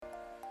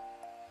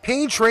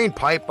Pain-trained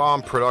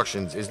Pipebomb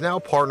Productions is now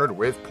partnered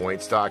with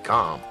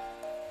Points.com.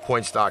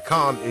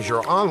 Points.com is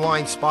your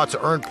online spot to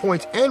earn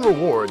points and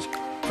rewards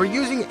for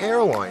using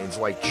airlines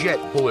like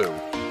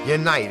JetBlue,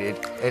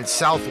 United, and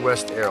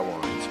Southwest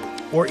Airlines,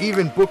 or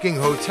even booking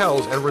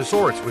hotels and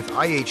resorts with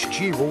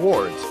IHG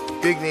rewards.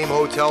 Big-name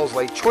hotels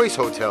like Choice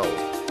Hotels,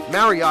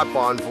 Marriott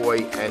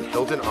Bonvoy, and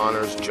Hilton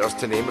Honors, just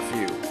to name a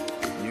few.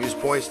 Use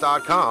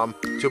Points.com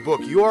to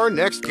book your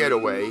next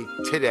getaway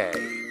today.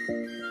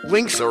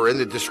 Links are in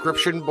the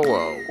description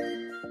below.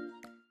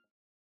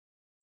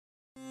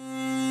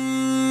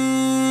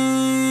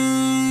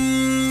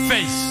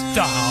 Face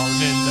down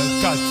in the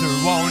gutter,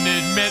 won't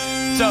admit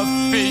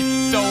defeat,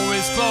 though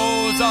his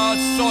clothes are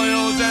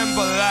soiled and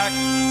black.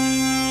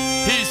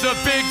 He's a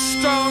big,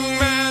 strong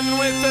man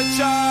with a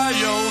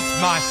child's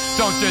mind.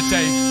 Don't you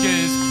take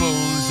his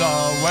booze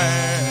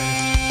away.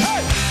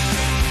 Hey!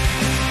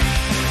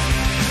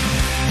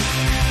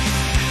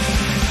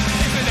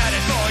 He's been at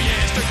it 4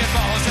 years, drinking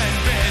balls and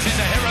beers. He's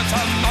a hero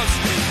to most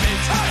we meet.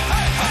 Hey,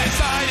 hey, hey.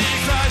 Inside he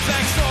cries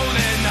like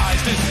swollen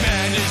eyes. This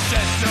man is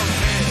shed no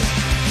tears.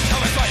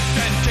 Now his wife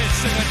and kids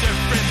sing a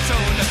different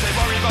tune as they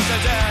worry about the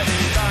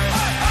daddy time.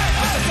 Hey, hey, hey.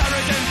 But this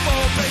arrogant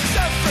fool thinks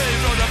every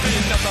road will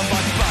be nothing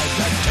but pride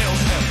that kills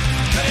him.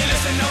 Can he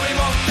listen? No, he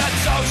won't.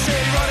 That's how she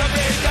wrote a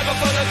big never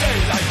for the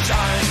daylight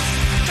shines.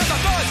 Cause the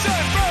thoughts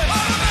and friends of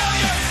a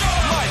million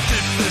souls might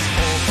keep this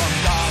fool from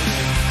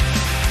dying.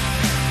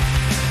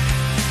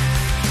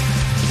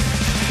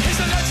 He's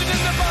a legend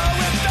in the bar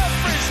with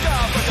every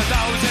scar, but 1,000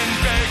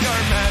 bigger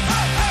men.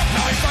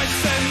 Now he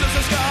fights and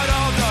loses, got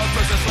all the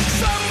bruises from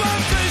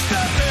someone please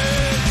step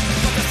in.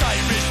 But this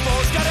Irish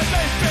fool's got a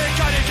big, big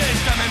cutty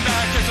case coming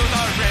back into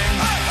the ring.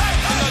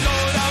 In the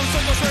low-down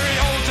circles where he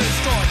holds his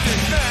court,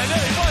 this man,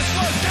 he was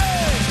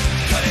dead.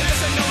 Can he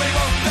listen? No, he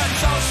won't.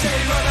 That's how she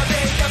run a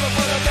big never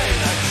for the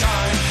daylight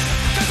shine.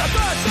 Cause the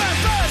blood's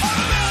and best of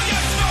a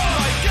million souls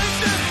might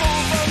keep this fool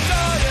from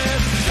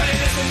dying. Can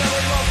he listen? No,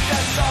 he won't.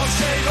 That's how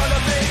she run a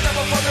big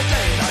never for the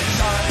daylight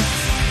shine.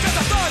 Cause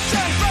the blood's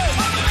and best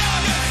of a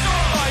million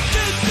souls might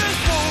keep this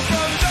fool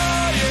from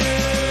dying.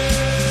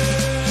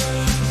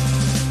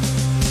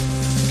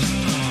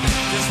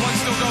 This one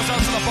still goes out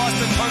to the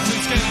Boston Punch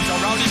and Skins, a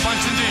rowdy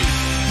punch indeed.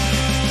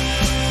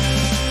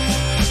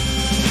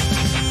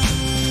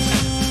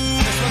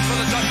 This one's for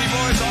the Ducky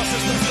Boys, all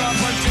systems stop,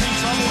 punching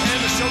trouble, and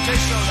the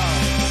Showcase Showdown.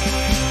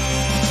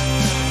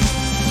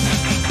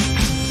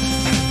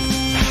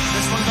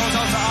 This one goes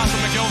out to Arthur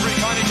McGilvery,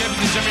 Connie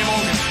Gibbs, and Jimmy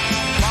Morgan,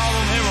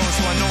 ballroom heroes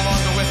who are no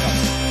longer with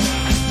us.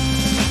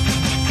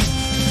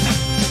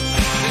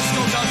 This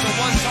goes out to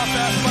one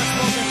tough-ass,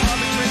 butt-smoking,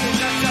 comic-drinking,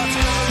 decked out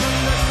to the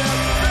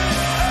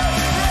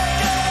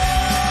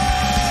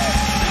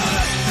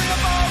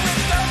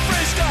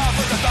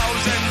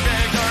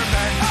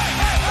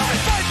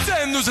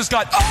loses,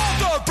 got all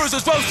the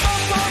bruises, well,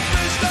 someone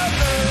please step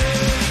in.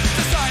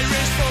 This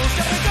Irish fool's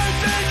got a great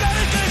big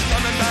daddy king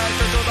coming back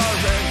into the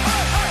ring.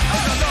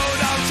 In the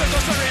low-down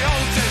circles where he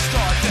holds his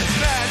court, this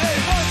man, he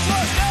once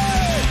was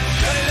dead.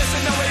 Can he listen?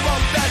 No, he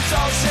won't. That's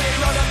how she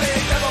run a big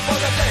never for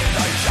the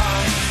daylight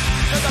shine.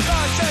 There's a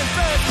flash and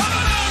fit of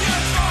a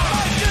million strong.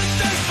 Might get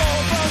this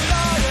fool from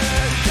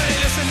dying. Can he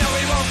listen? No,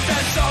 he won't.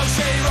 That's how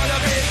she run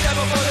a big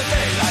never for the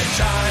daylight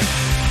shine.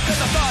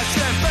 There's a flash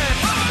and fit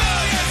of a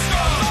million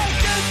strong. Might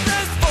get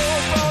this fool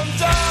from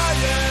dying.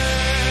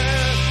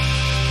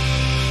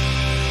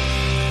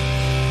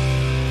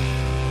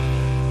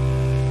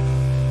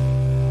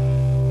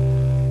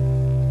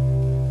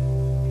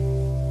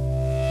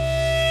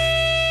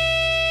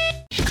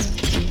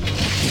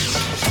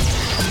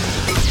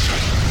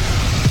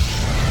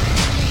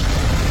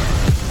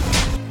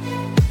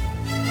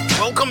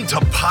 Welcome to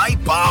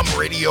Pipebomb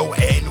Radio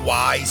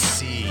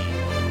NYC,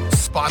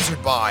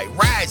 sponsored by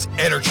Raz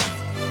Energy,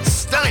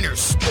 Steiner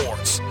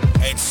Sports,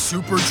 and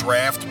Super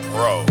Draft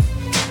Pro.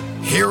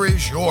 Here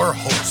is your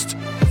host,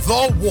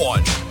 the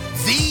one,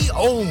 the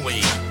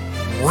only,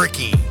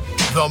 Ricky,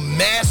 the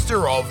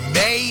master of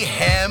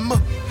mayhem,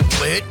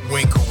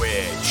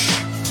 Litwinkowicz.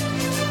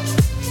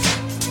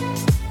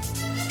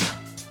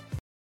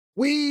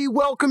 We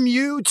welcome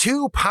you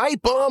to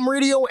Pipebomb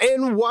Radio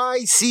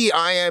NYC.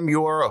 I am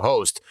your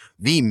host,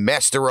 the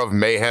master of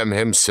mayhem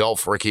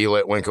himself, Ricky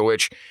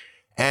Litwinkowicz.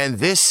 And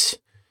this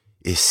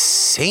is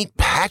St.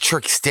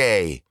 Patrick's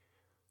Day.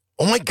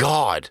 Oh my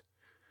God.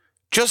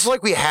 Just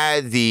like we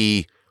had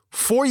the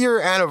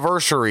 4-year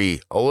anniversary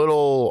a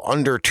little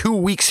under 2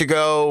 weeks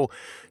ago,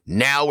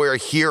 now we're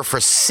here for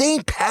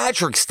St.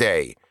 Patrick's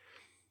Day.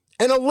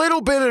 And a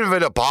little bit of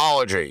an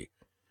apology.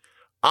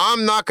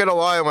 I'm not going to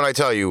lie when I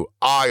tell you,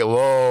 I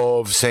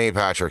love St.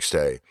 Patrick's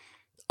Day.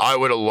 I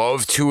would have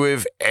loved to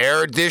have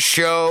aired this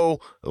show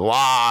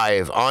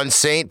live on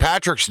St.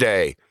 Patrick's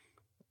Day,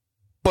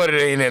 but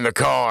it ain't in the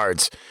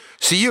cards.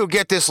 So you'll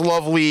get this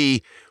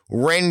lovely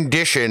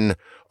rendition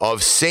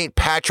of St.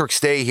 Patrick's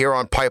Day here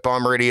on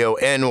Pipebomb Radio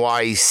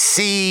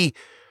NYC,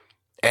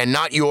 and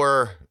not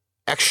your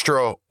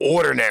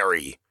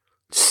extraordinary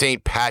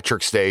St.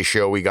 Patrick's Day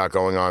show we got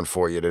going on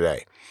for you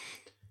today.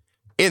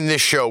 In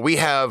this show, we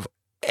have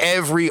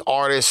every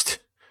artist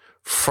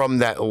from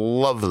that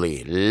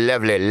lovely,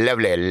 lovely,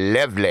 lovely,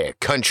 lovely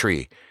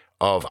country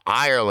of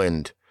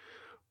Ireland.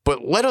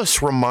 But let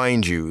us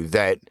remind you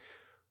that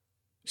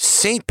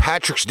St.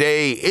 Patrick's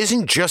Day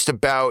isn't just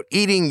about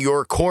eating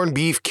your corned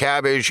beef,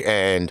 cabbage,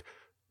 and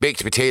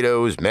baked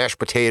potatoes, mashed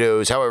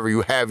potatoes, however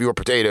you have your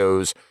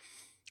potatoes,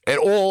 and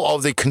all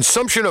of the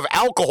consumption of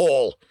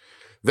alcohol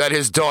that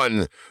is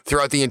done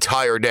throughout the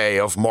entire day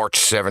of March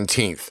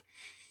 17th.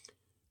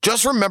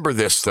 Just remember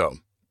this, though.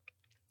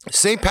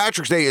 St.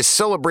 Patrick's Day is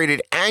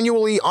celebrated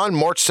annually on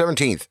March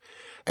 17th,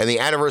 and the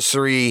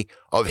anniversary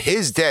of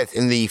his death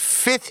in the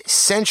 5th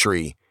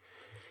century.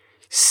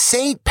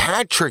 St.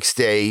 Patrick's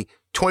Day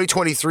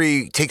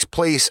 2023 takes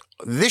place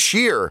this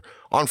year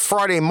on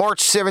Friday,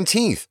 March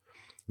 17th.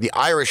 The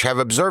Irish have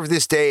observed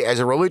this day as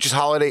a religious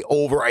holiday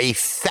over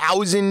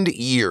 1,000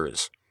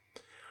 years.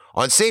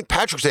 On St.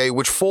 Patrick's Day,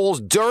 which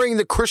falls during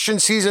the Christian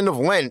season of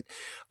Lent,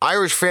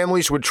 Irish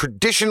families would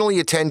traditionally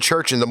attend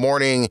church in the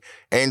morning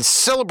and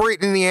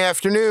celebrate in the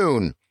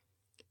afternoon.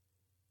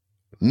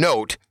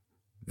 Note,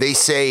 they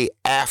say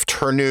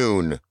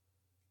afternoon.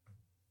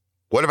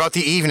 What about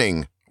the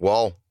evening?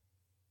 Well,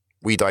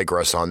 we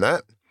digress on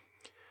that.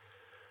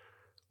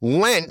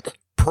 Lent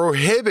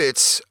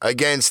prohibits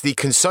against the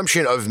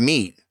consumption of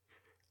meat,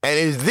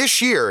 and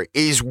this year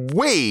is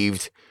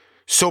waived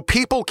so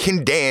people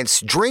can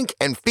dance, drink,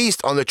 and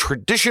feast on the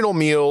traditional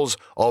meals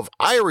of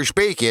Irish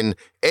bacon,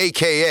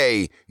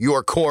 a.k.a.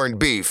 your corned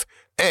beef,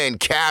 and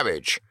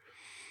cabbage.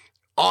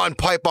 On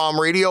Pipebomb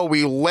Radio,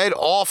 we led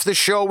off the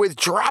show with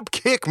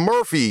Dropkick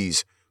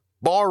Murphys,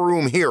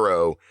 Barroom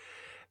Hero.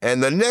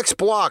 And the next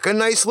block, a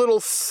nice little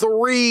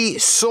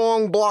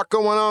 3-song block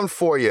going on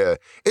for you.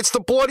 It's the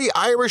Bloody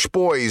Irish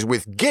Boys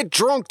with Get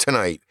Drunk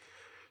Tonight,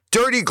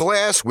 Dirty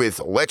Glass with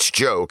Let's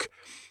Joke,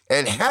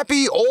 and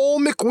Happy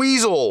Old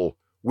McWeasel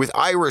with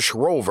Irish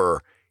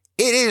Rover.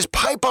 It is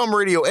Pipebomb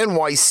Radio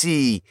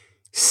NYC,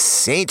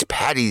 St.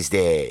 Paddy's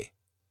Day.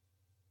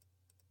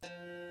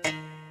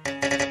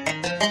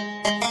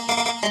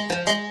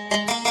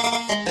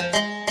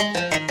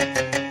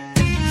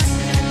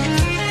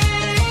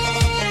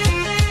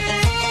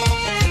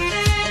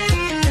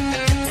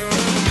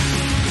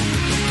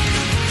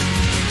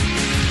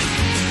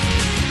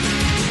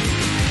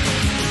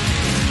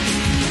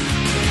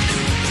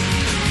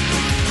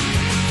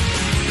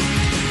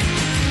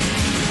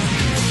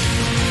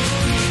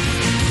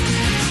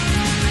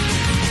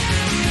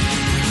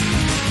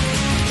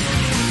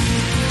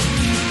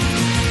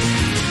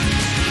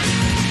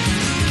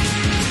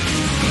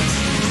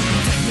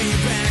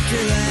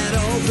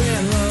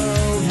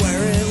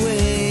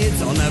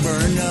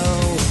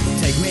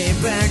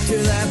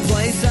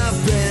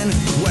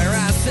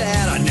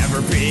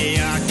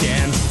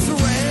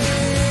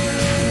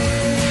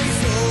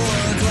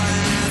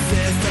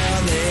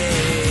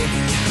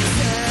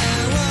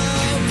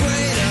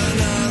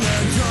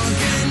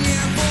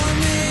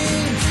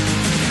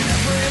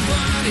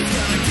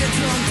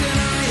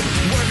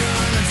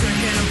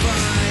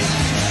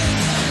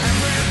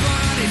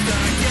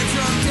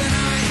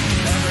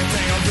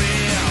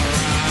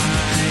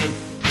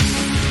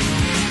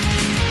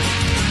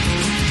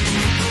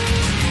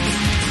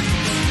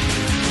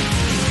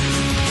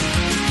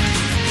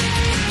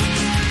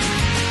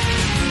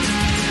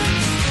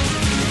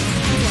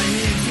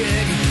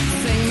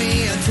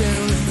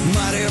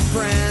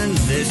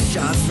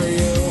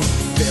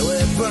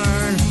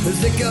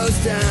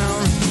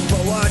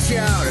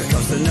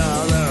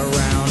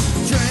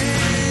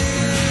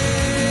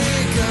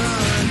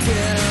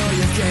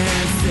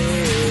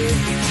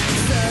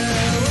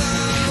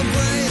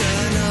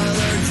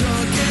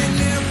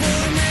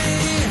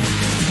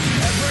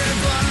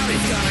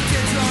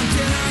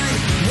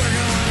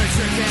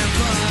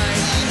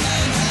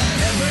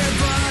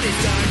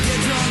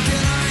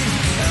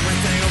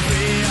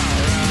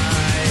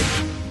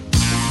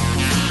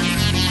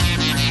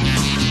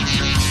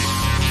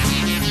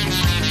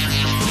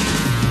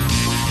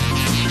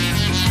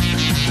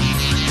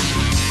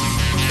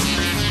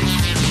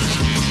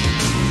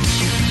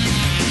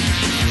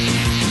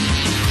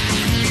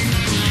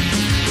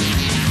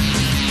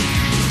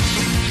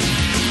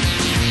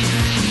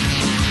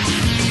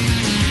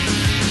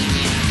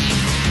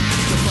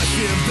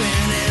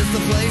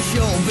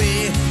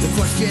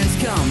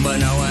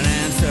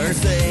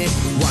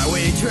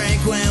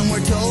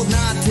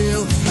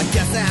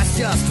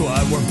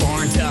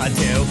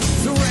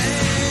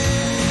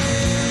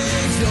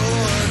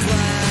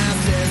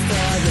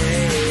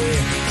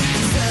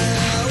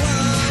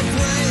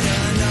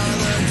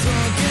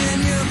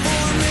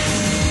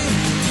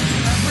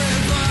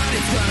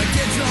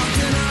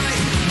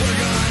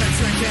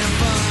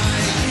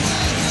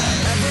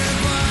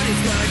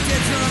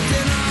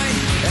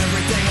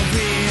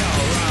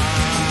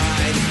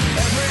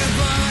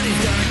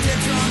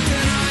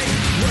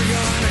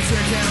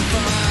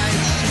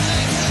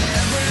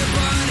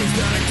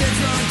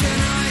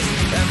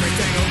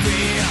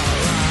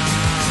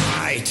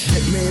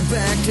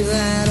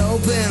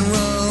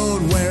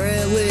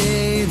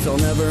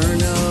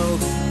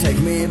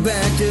 Take me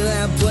back to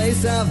that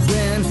place I've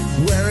been,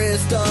 where it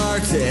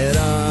started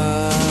also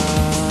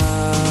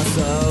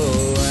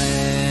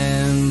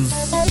ends.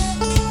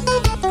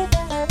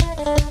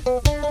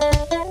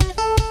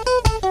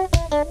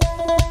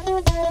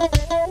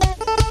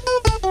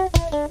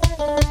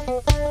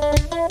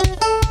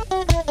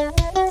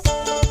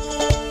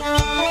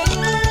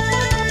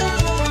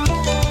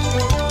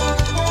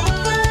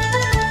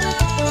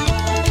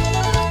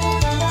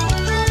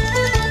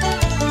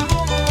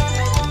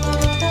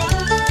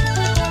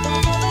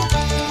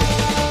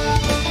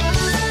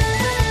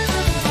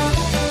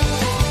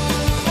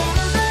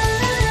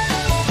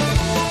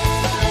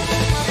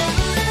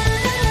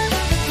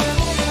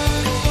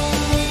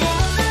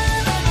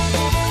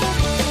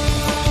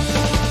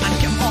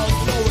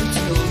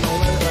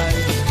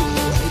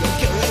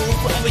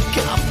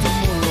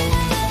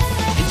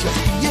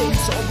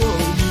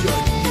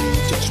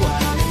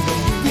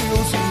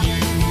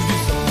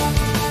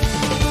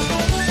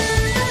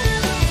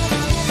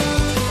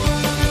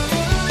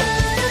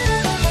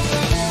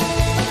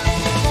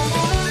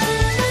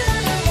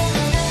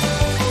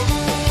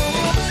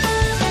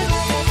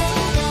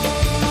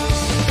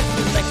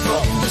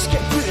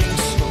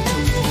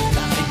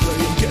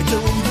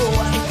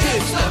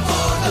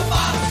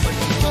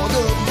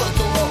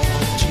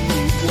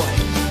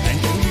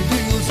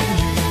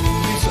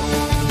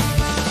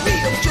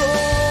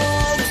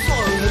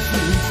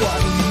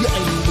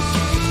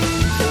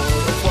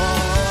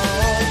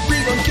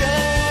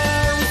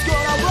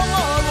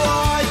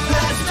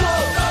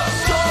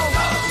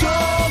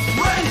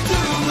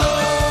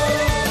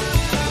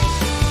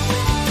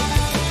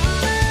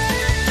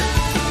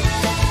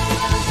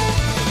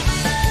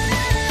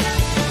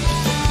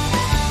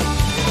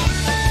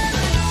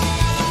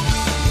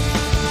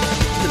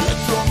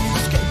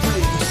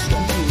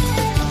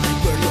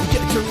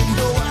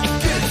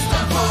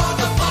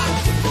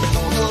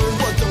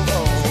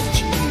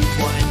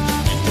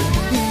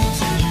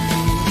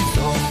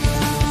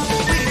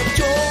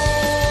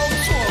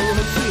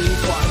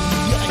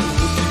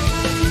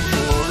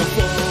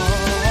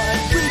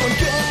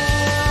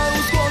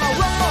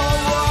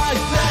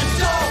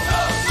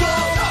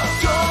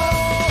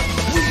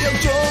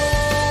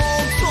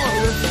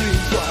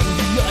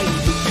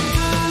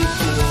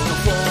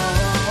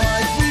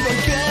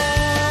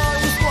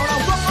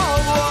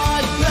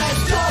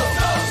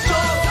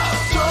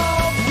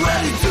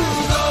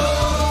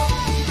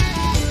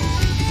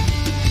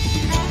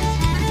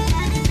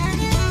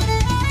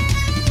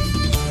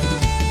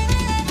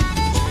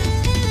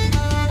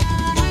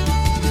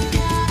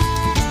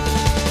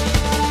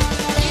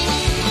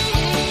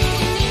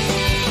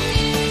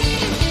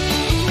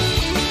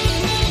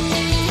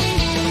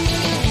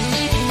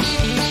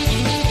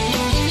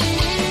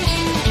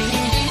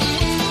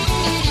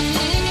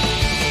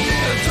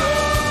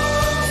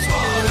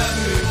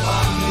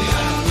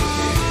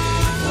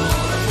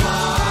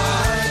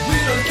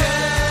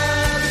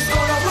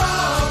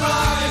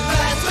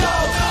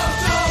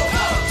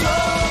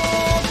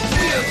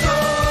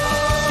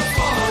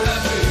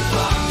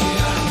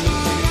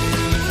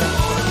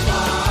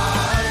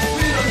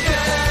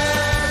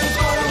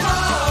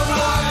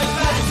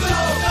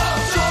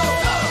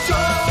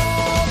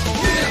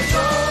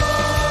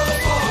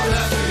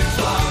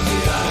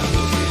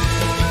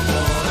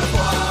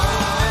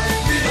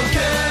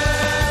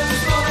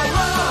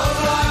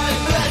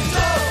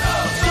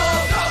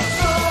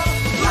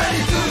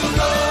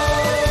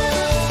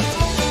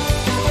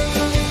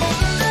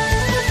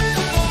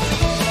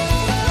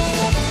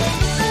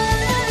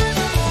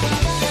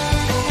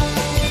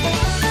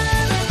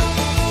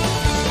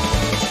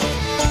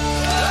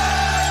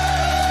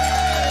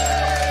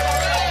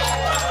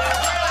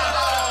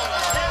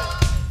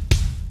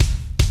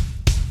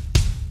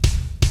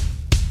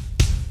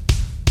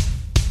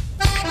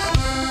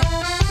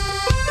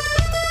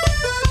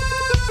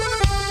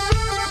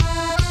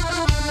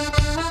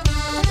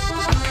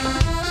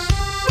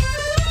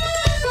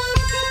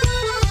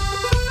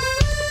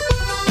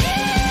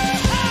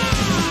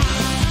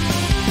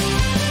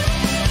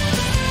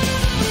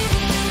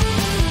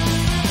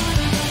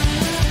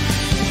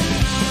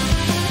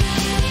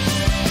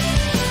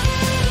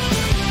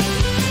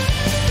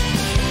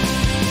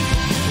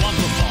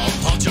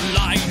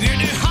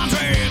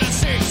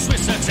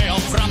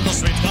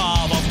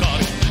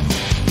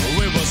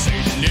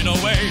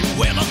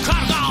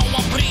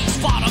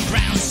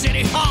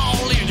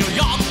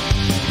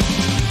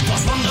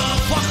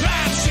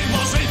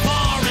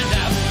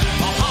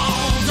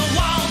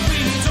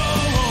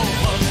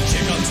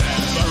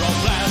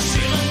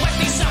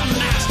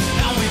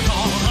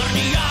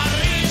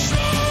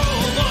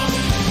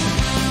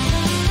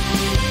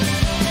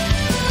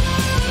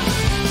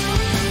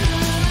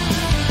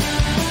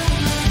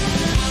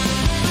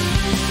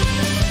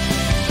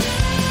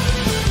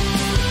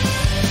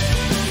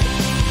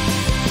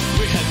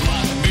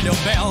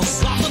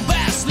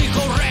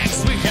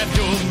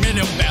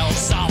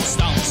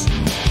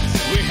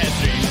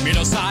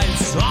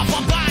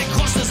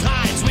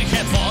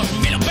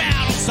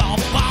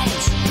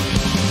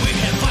 We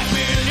had 5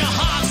 million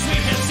hearts, we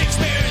had 6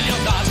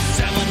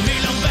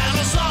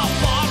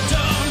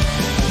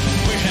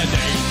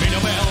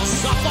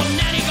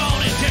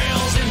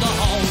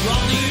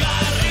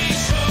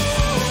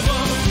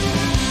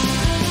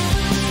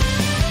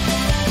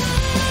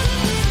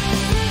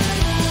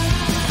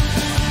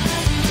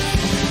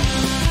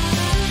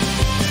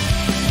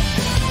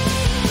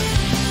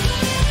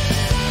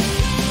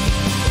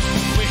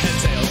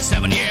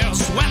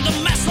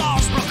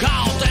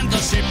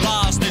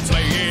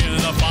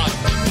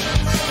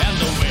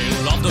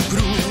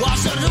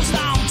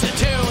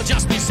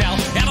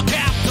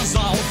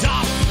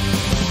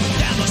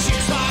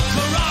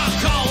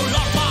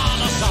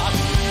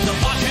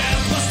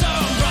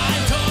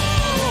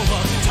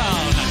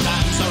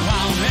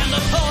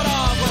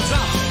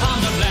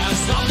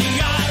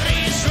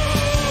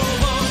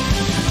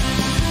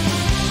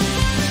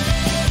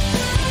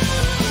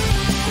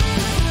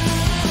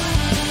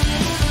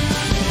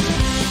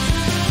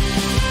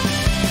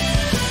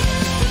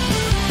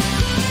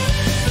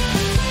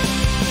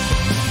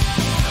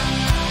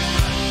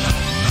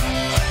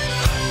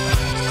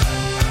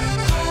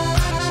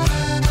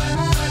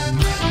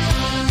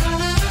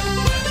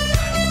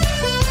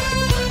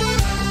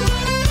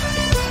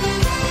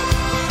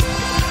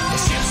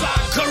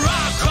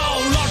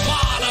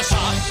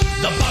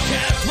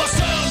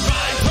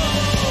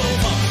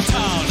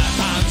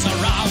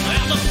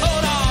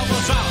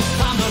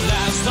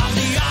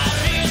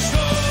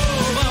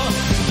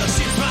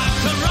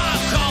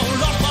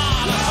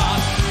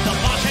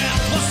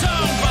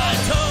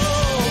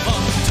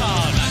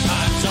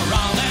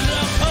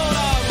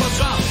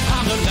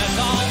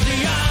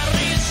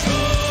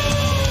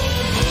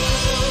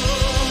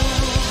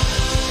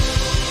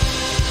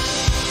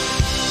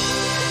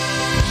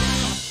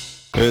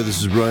 Hey,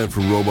 this is Brian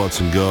from Robots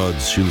and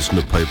Gods. You listen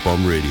to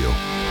Pipebomb Radio.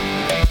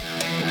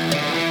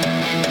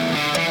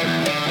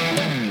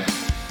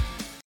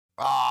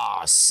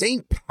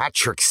 St.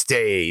 Patrick's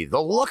Day,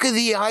 the luck of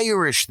the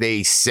Irish,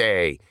 they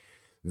say.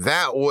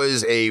 That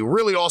was a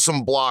really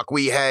awesome block.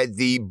 We had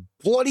the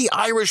Bloody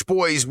Irish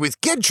Boys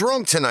with Get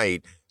Drunk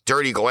Tonight,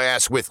 Dirty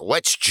Glass with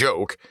Let's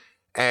Joke,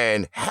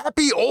 and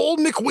Happy Old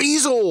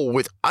McWeasel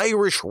with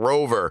Irish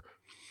Rover.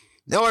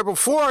 Now,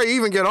 before I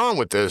even get on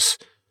with this,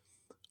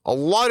 a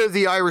lot of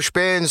the Irish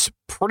bands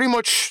pretty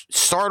much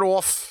start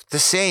off the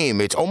same.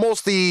 It's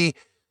almost that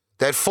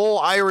full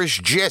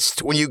Irish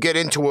gist when you get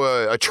into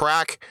a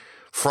track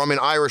from an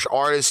Irish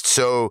artist.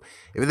 So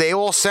if they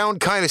all sound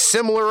kind of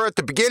similar at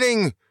the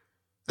beginning,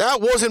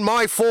 that wasn't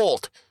my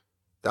fault.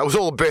 That was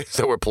all the bands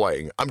that were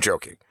playing. I'm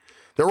joking.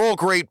 They're all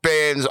great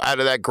bands out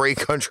of that great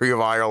country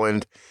of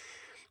Ireland.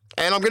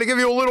 And I'm going to give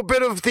you a little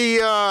bit of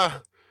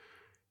the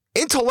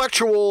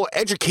intellectual,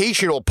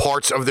 educational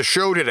parts of the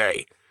show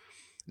today.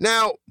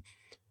 Now,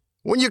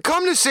 when you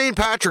come to St.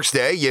 Patrick's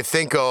Day, you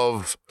think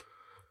of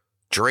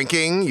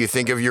drinking, you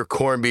think of your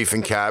corned beef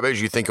and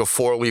cabbage, you think of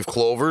four-leaf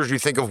clovers, you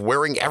think of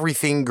wearing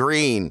everything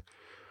green.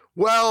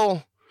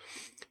 Well,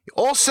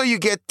 also you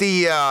get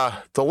the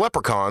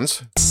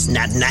leprechauns. It's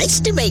not nice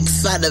to make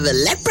fun of a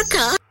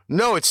leprechaun.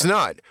 No, it's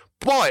not.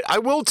 But I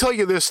will tell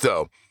you this,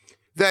 though,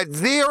 that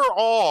there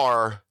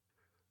are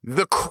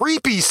the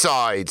creepy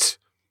sides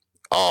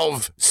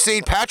of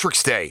St.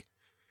 Patrick's Day.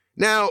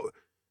 Now,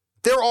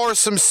 there are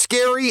some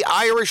scary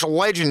Irish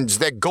legends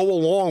that go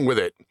along with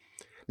it.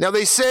 Now,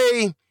 they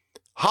say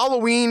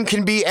Halloween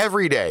can be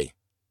every day.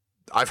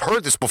 I've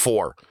heard this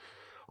before.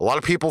 A lot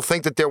of people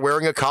think that they're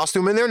wearing a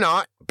costume, and they're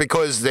not,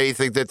 because they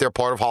think that they're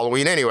part of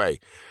Halloween anyway.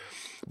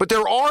 But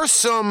there are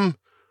some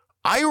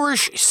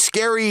Irish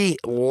scary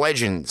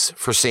legends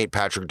for St.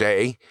 Patrick's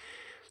Day.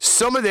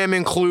 Some of them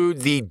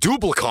include the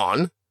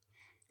Dublacan,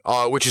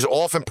 which is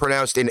often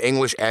pronounced in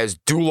English as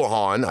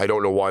Doulahan. I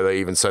don't know why they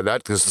even said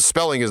that, because the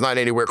spelling is not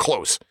anywhere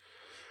close.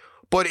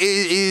 But it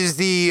is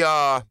the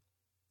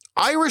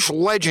Irish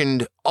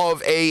legend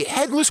of a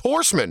headless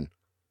horseman.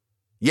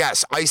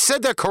 Yes, I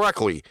said that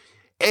correctly.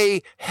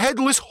 A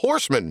headless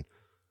horseman,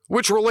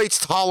 which relates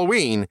to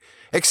Halloween,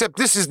 except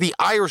this is the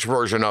Irish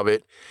version of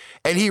it.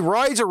 And he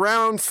rides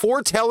around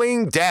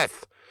foretelling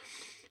death,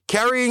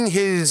 carrying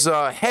his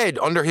head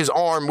under his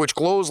arm, which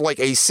glows like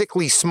a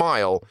sickly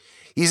smile.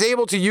 He's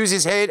able to use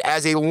his head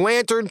as a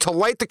lantern to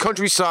light the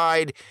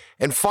countryside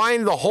and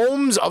find the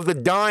homes of the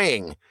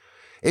dying.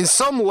 In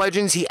some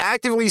legends, he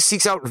actively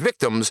seeks out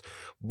victims,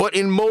 but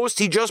in most,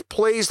 he just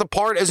plays the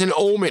part as an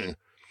omen.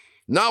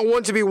 Not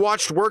one to be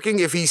watched working.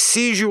 If he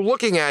sees you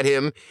looking at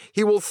him,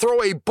 he will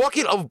throw a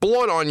bucket of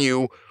blood on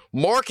you,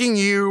 marking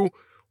you,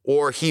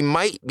 or he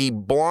might be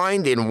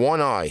blind in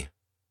one eye.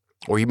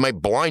 Or he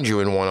might blind you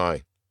in one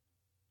eye.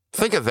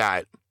 Think of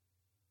that.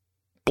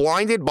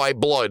 Blinded by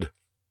blood.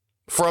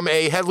 From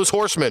a headless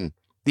horseman,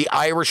 the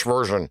Irish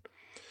version.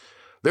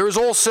 There is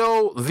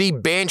also the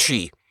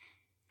Banshee.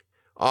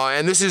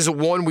 And this is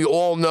one we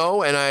all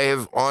know, and I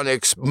have on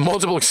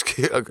multiple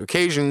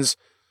occasions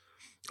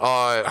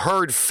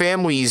heard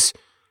families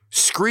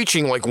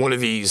screeching like one of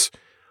these.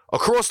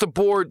 Across the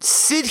board,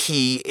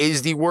 Sidhe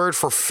is the word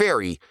for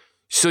fairy,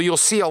 so you'll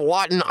see a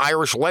lot in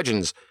Irish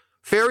legends.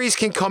 Fairies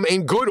can come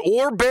in good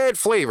or bad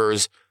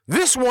flavors,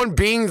 this one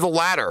being the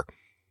latter.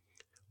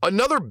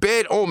 Another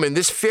bad omen,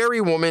 this fairy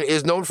woman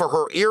is known for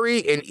her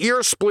eerie and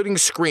ear-splitting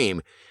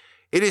scream.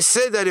 It is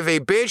said that if a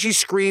banshee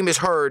scream is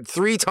heard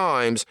 3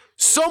 times,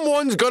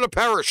 someone's gonna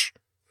perish.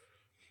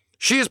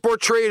 She is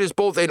portrayed as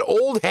both an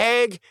old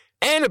hag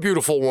and a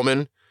beautiful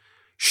woman.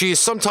 She is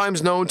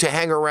sometimes known to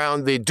hang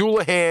around the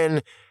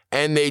Doulahan,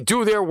 and they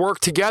do their work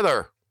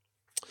together.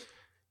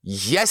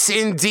 Yes,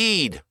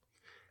 indeed.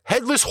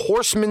 Headless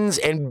Horsemen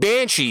and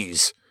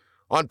Banshees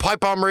on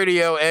Pipebomb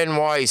Radio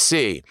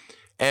NYC.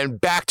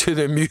 And back to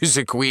the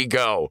music we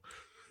go,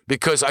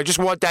 because I just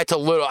want that to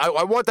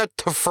I want that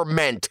to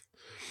ferment.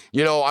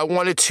 You know, I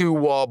want it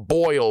to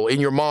boil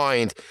in your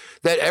mind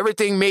that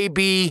everything may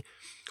be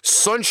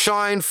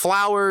sunshine,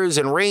 flowers,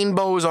 and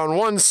rainbows on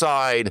one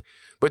side,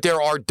 but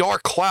there are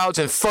dark clouds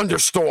and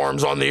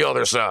thunderstorms on the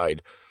other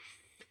side.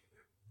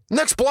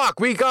 Next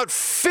block, we got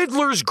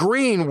Fiddler's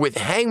Green with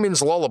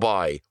Hangman's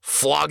Lullaby,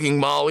 Flogging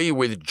Molly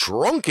with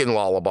Drunken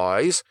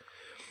Lullabies,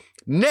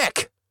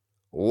 Neck,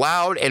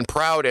 Loud and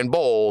Proud and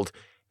Bold,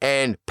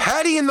 and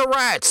Patty and the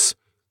Rats,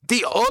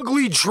 the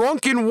Ugly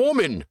Drunken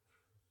Woman.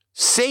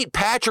 St.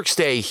 Patrick's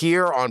Day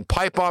here on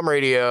Pipebomb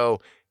Radio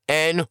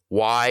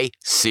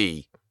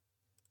NYC.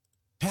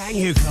 Hang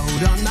your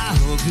coat on my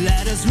hook,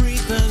 let us read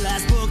the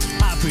last book.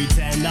 I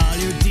pretend all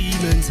your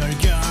demons are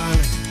gone.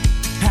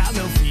 Have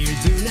no fear,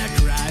 do not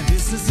cry,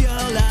 this is your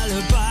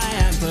lullaby,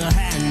 and the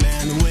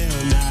hangman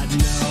will not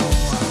know.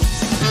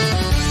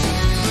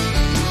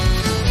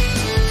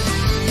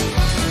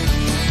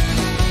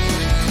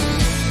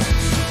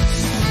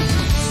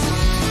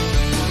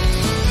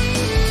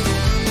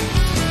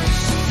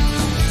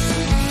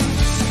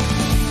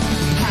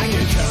 Hang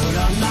your coat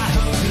on my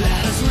hook,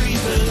 let us read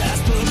the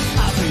last book.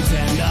 I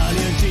pretend all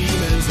your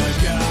demons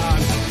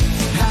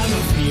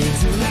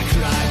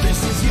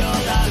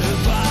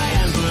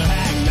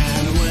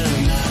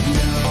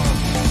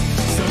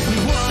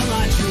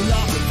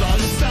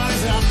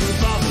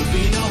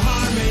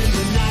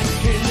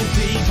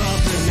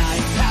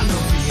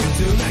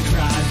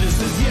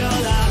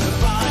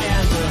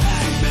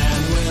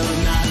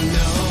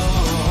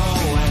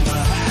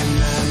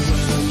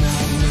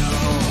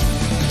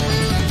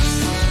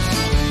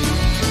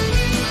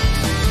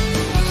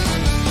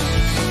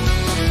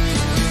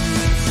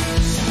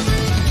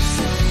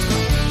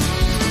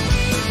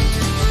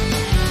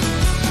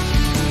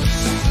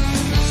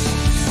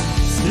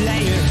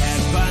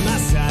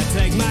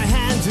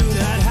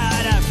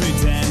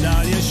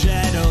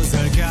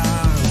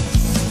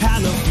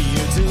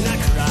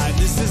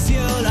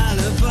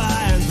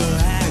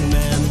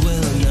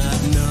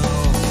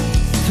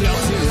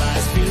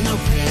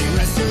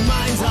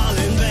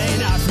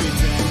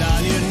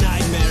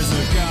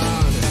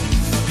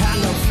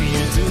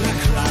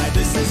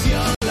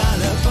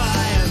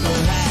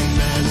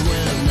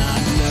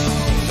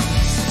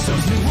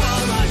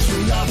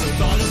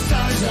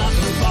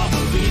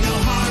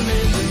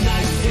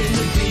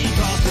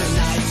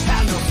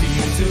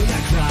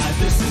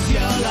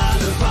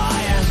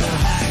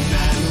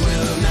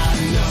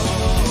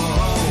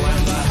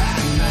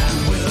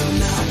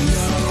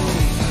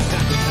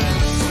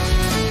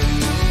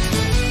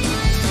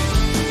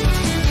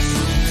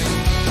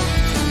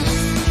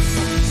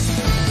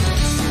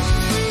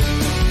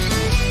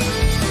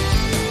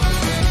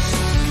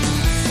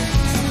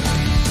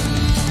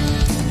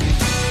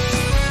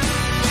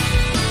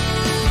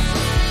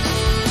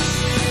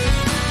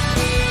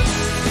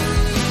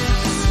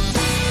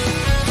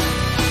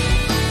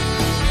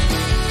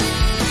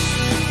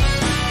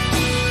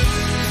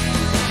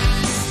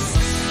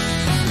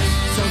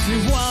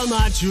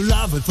true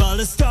love with all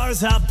the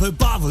stars up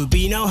above. Will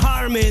be no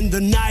harm in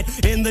the night,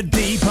 in the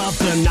deep of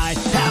the night.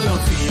 Have no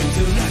fear,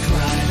 do not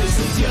cry. This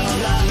is your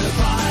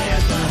lullaby,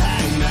 and the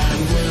hangman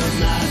will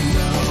not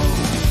know.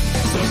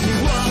 So you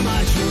are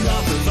my true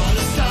love with all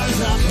the stars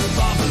up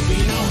above. Will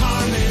be no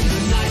harm in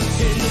the night,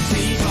 in the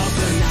deep of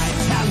the night.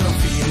 Have no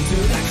fear, do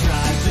not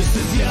cry. This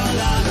is your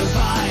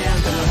lullaby,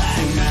 and the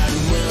hangman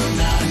will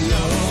not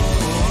know.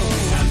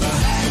 And the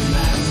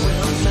hangman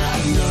will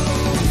not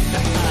know.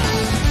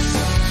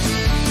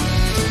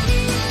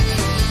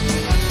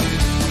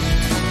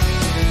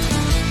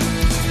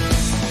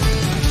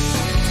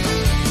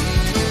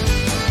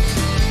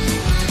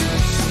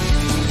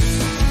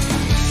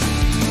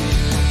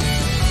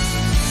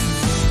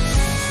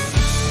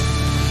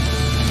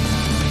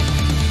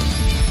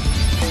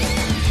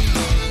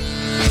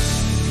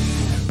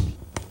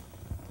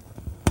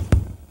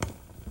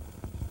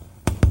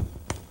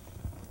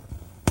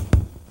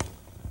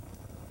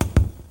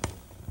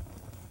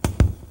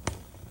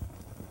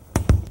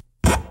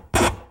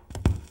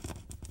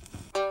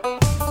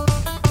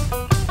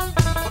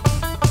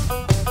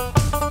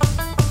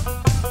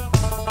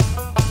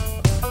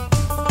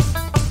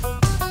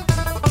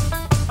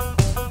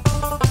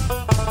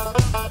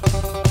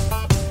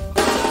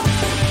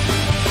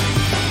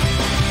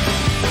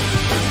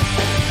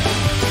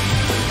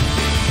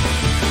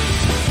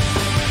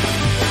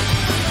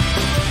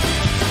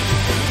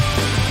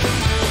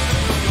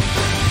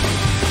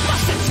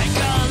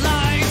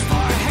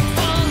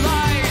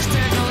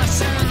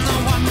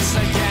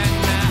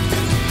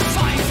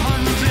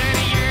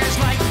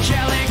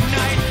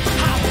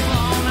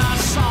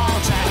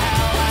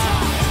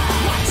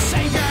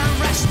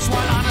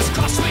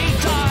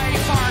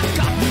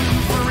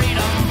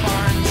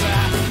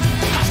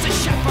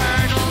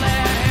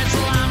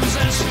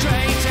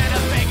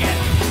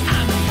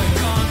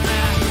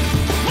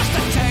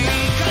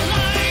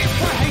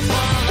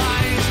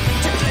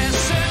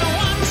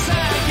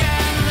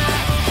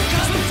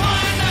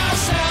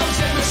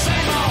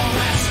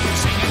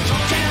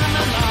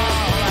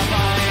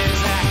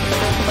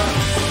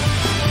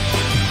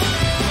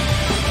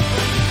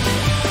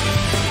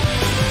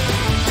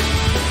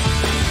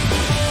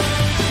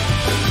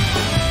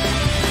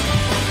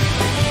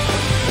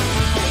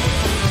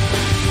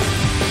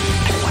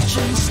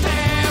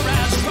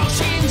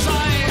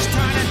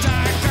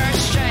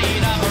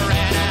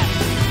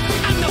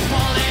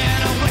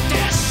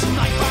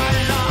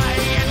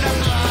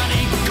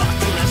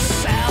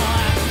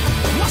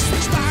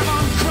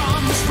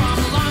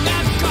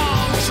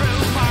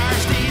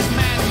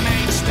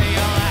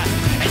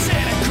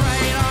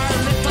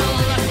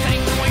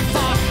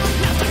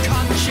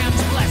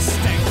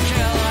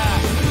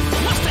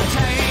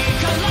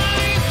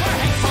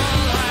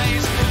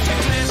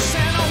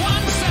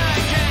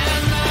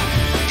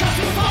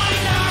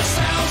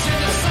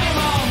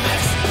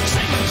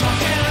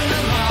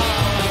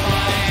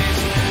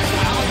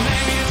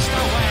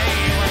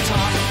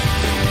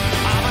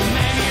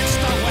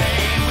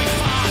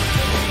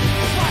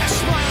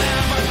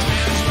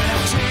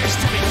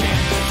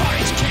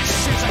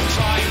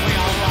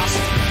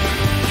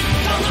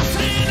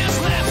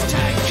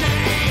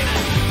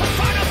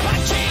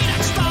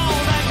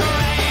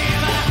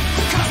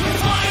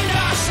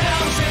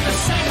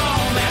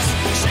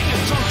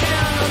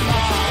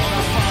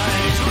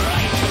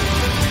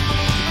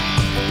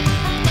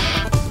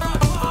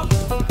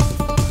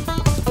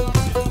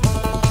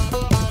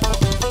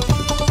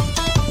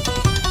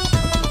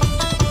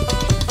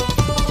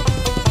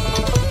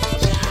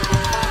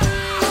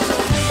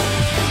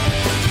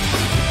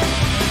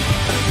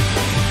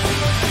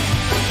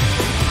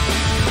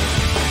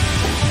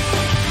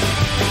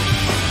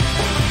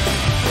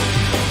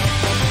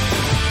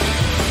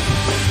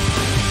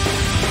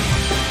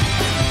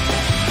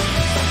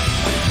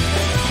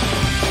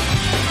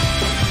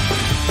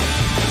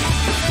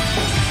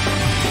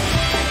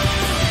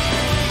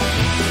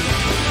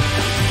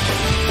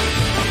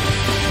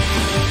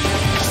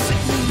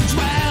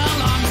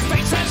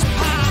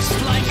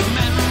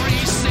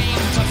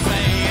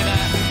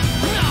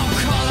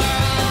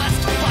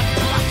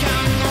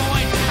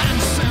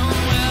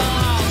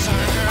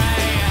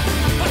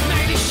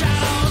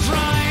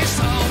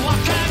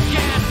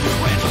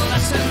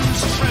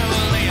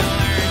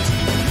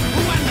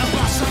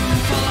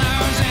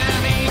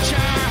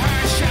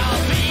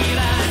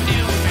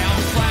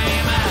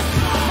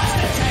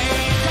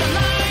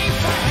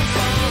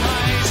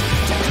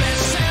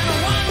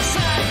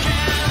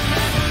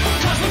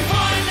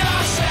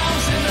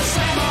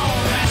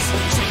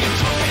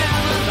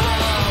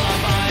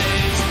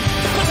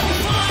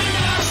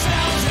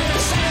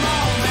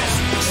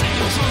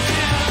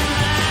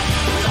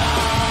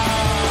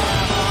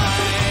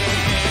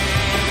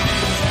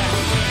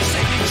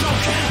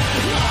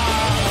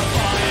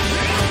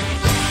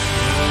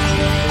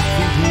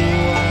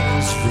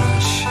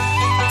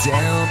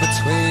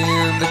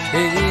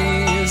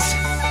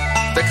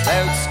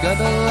 got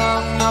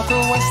along not the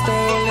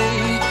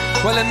westerly.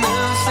 While the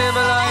moon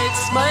silver light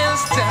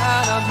smiles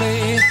down on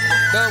me.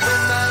 The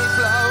wind may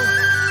blow,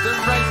 the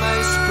rain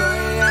may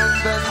spray,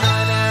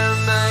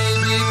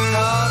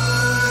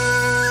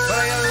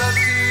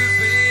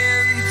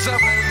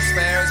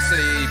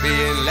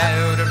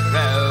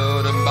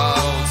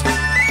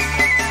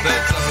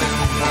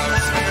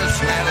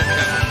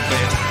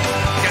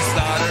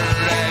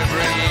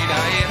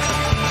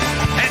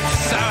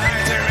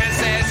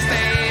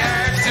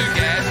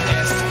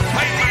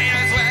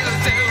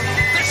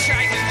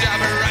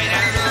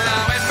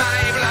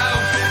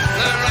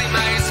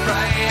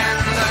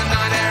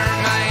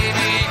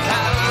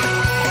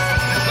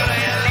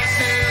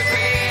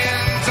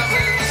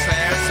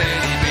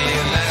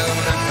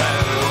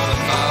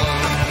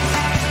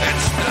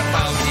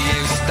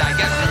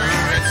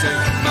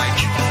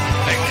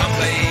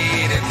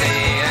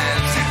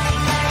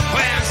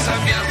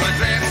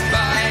 drifts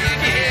by and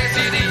gaze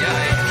in the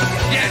eye.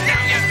 Yeah,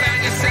 now you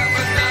found yourself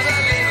another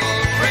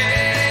little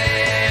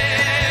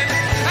friend.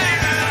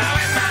 And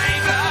now it may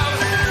blow,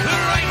 the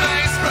rain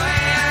may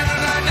spray, and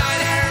the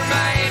night air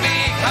may be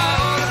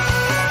cold.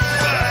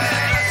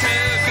 But to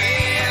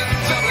be in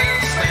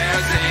Dublin's fair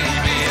city,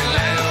 be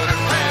loud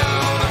and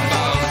proud and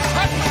bold.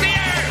 Up the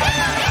air!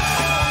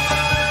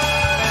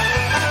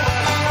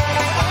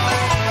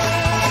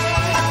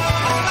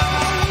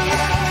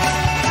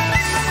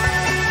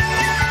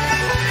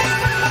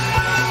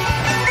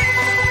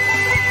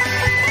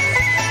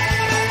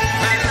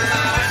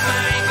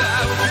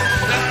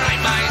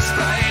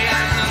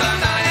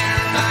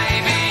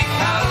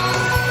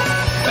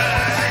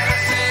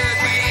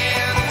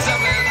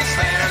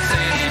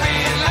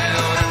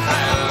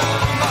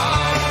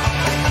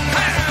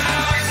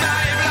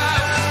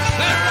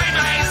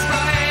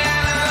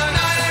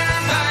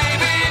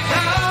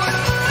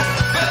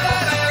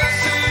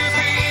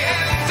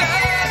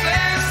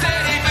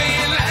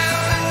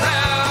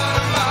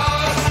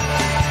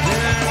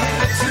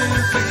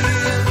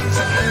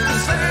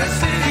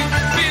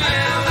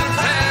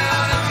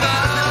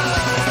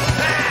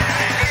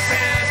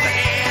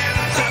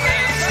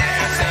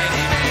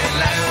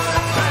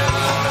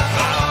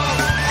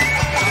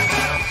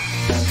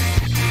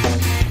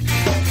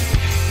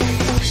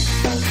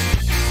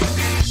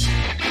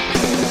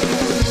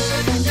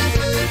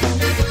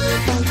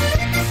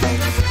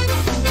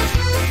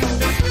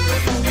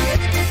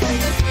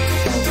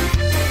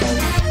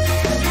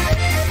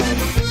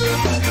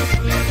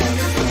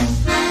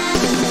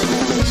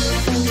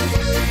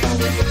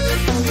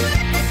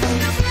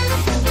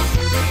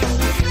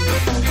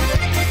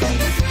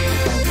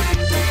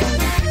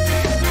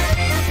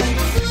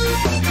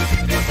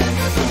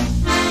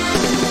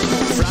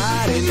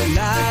 Friday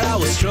night I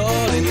was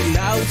strolling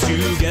out to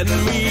get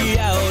me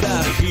out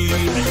of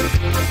here.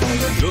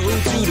 Go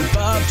to the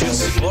pub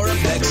just for a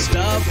next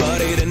stop,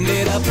 but it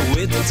ended up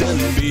with 10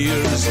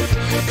 beers.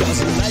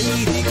 Cause a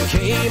lady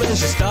came and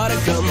she started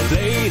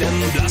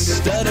complaining,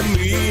 blustered at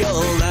me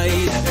all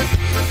night.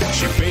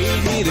 She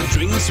paid me the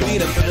drinks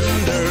with a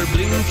fender,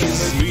 blinking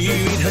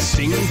sweet, her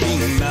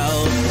stinking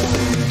mouth.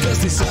 Cause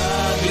this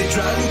ugly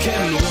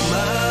drunken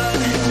woman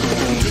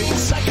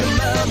drinks like a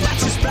man, but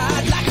she's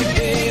bright like a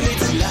dame.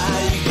 It's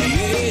like the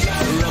age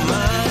of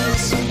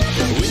romance.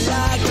 We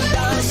like to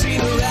dance in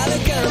a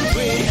elegant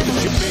way.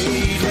 She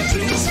paid me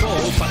drinks for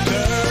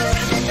fucker,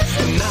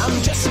 and I'm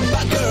just a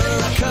bugger.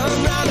 I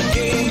come round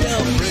again,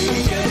 they'll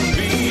break and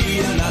be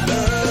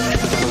another.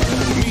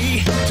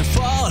 Me to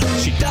fall,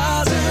 she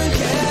doesn't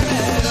care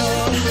at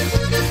all.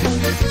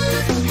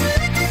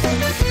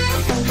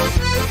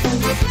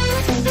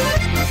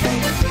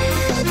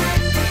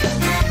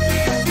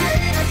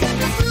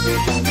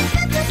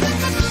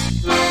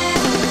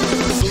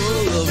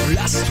 Full of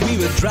lust, we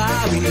were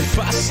driving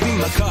fast in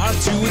my car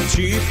to a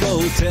cheap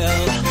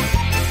hotel.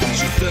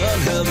 She thought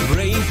her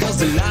brain cause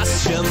the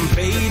last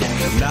champagne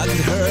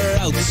knocked her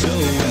out so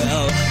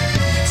well.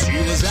 She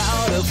was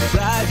out of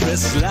pride,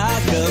 dressed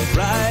like a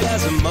bride,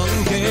 as a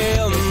monkey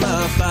on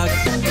my back.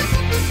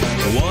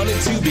 Wanted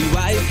to be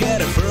white,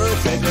 get a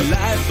perfect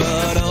life,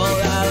 but all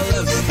I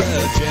love's the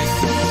check.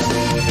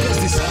 Cause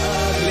this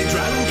ugly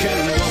drunken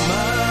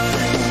woman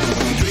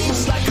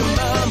drinks like a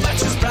man, but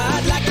she's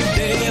bright like a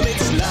dame.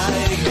 It's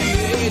like the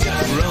age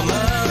of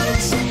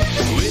romance.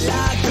 We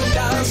like to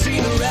dance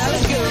in a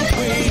elegant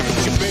way.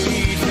 She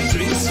paid for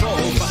drinks for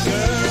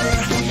fucker,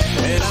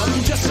 and I'm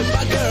just a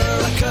bugger.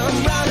 I come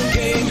round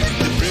again,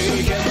 the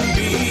break can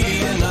be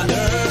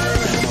another.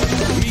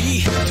 Me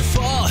to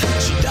fall,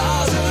 she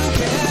doesn't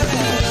care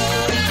at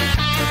all.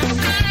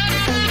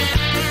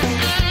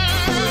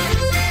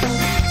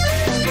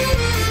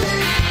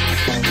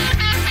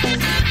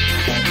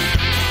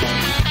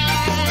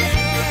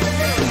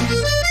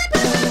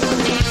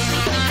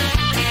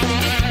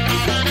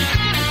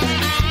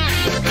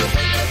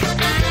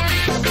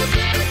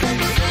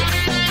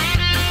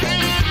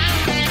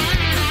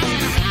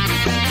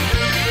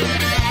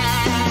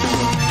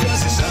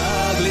 Cause this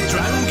ugly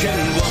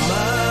drunken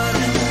woman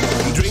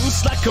drinks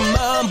like a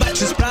man, but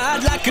she's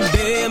proud like a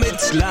dame.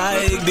 It's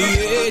like the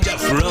age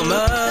of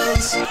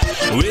romance.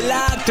 We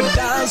like to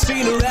dance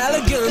in a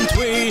elegant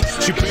way.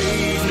 She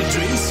paid me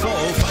drinks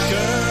for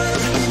fucker,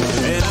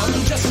 and I'm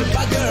just a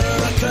bugger.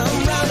 I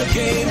come round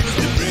again,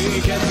 the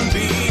break can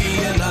be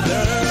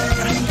another.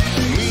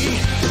 Me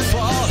to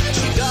fall,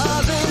 she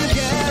doesn't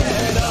care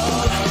at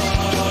all.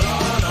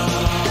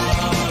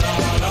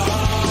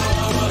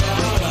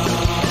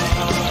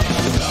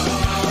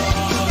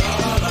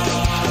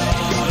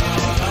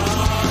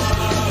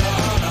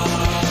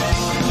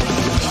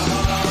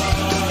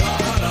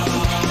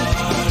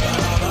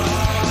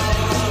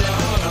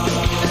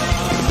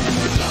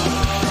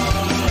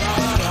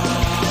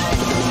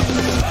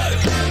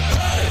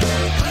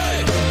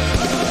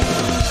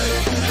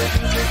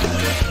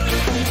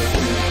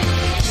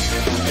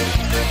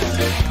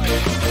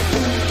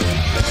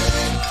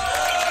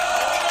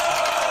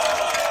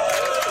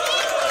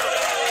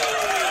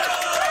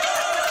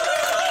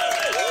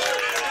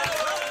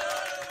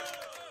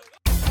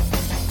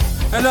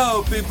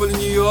 Hello, people in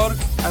New York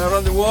and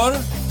around the world.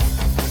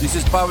 This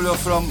is Pablo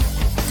from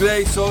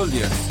Clay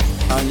Soldiers,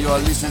 and you are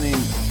listening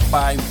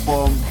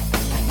Pipebomb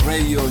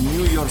Radio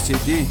New York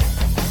City,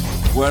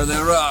 where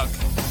the rock,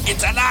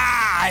 it's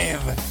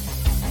alive!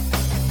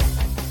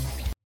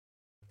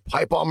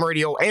 Pipebomb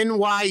Radio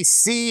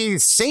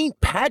NYC St.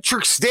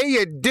 Patrick's Day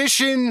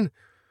edition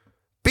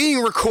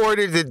being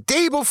recorded the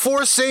day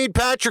before St.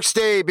 Patrick's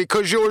Day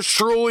because yours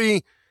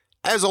truly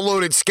has a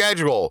loaded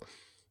schedule.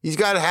 He's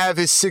got to have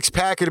his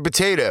 6-pack of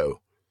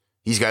potato.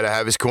 He's got to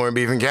have his corned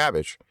beef and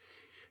cabbage.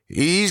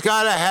 He's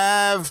got to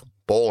have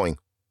bowling.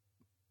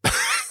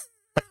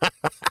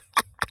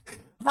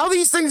 How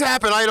these things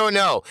happen, I don't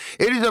know.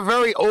 It is a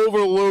very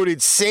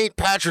overloaded St.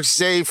 Patrick's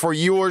Day for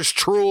yours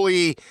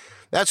truly.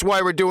 That's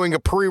why we're doing a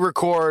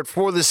pre-record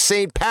for the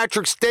St.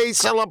 Patrick's Day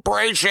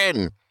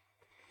celebration.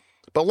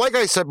 But like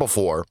I said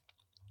before,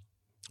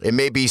 it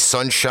may be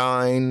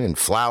sunshine and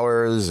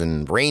flowers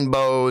and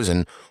rainbows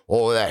and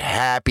all of that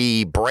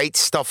happy, bright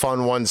stuff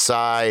on one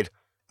side.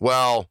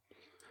 Well,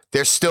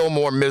 there's still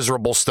more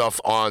miserable stuff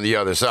on the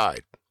other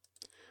side.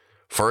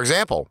 For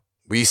example,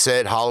 we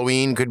said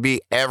Halloween could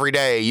be every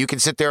day. You can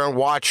sit there and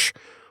watch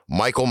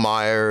Michael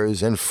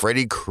Myers and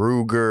Freddy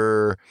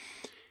Krueger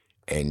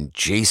and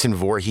Jason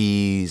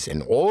Voorhees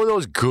and all of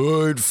those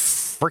good,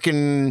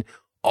 freaking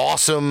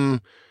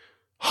awesome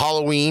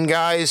Halloween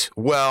guys.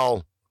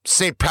 Well,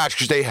 St.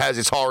 Patrick's Day has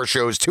its horror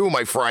shows too,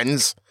 my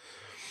friends.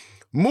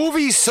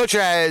 Movies such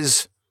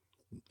as,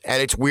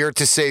 and it's weird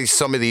to say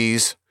some of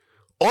these,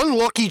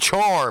 Unlucky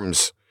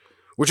Charms,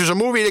 which is a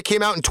movie that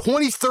came out in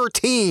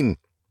 2013.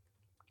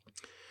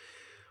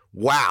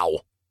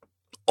 Wow.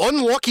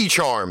 Unlucky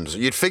Charms.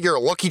 You'd figure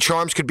Lucky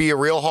Charms could be a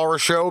real horror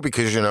show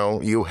because, you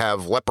know, you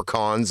have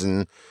leprechauns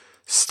and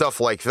stuff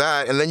like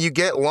that. And then you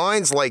get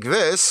lines like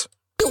this.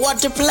 You want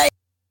to play?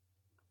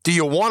 Do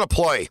you want to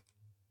play?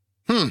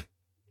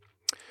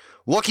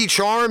 Lucky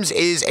Charms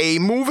is a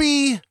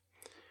movie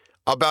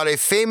about a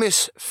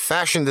famous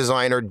fashion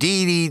designer,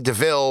 Dee Dee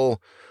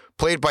DeVille,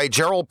 played by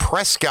Gerald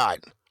Prescott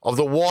of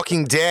The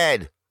Walking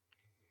Dead.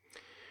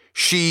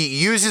 She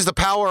uses the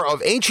power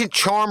of ancient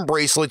charm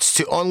bracelets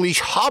to unleash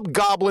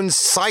hobgoblins,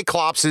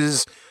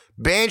 cyclopses,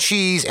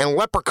 banshees, and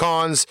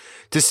leprechauns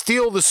to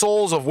steal the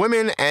souls of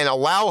women and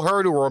allow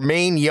her to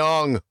remain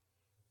young.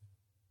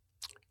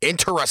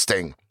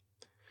 Interesting.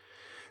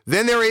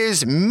 Then there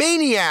is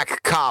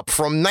Maniac Cop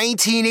from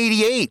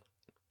 1988,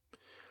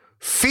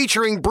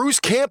 featuring Bruce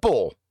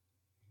Campbell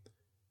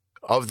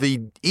of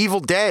The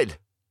Evil Dead,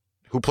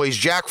 who plays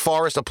Jack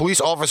Forrest, a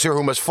police officer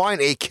who must find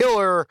a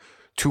killer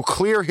to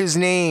clear his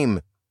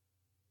name.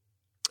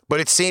 But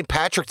it's St.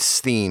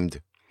 Patrick's themed.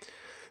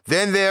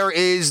 Then there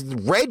is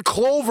Red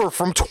Clover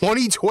from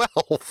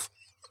 2012.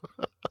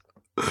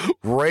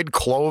 Red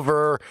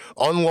Clover,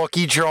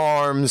 Unlucky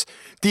Charms.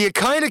 Do you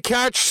kind of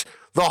catch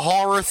the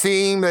horror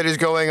theme that is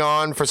going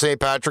on for St.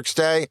 Patrick's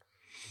Day?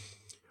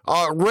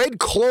 Red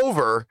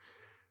Clover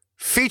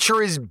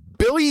features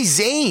Billy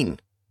Zane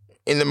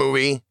in the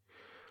movie,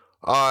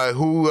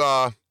 who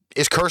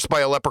is cursed by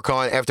a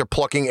leprechaun after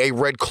plucking a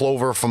red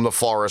clover from the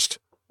forest.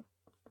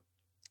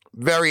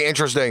 Very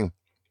interesting.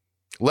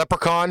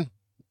 Leprechaun?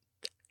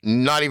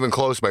 Not even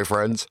close, my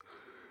friends.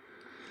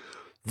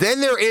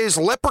 Then there is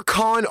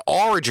Leprechaun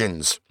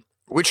Origins,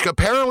 which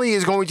apparently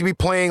is going to be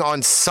playing on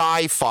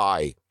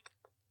Sci-Fi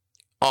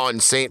on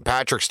St.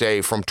 Patrick's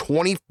Day from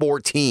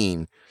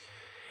 2014.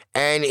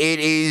 And it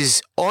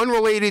is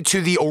unrelated to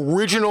the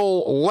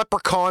original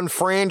Leprechaun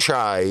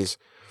franchise.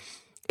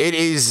 It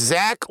is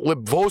Zach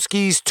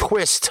Lebowski's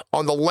twist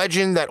on the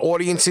legend that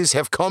audiences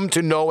have come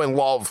to know and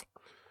love.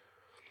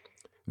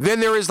 Then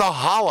there is The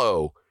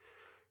Hollow,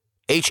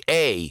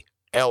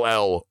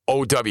 Halllow,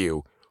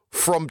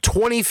 from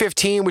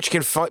 2015, which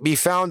can be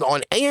found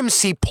on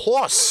AMC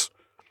Plus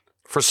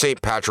for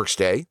St. Patrick's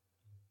Day,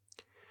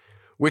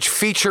 which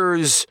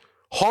features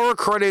horror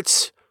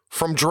credits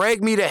from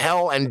Drag Me to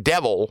Hell and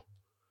Devil.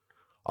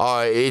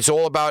 It's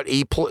all about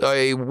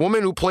a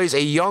woman who plays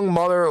a young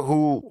mother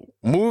who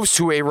moves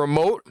to a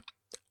remote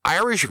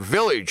Irish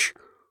village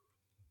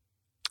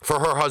for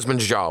her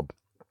husband's job.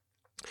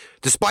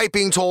 Despite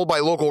being told by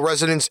local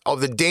residents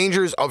of the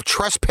dangers of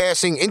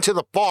trespassing into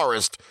the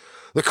forest,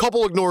 the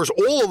couple ignores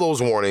all of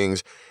those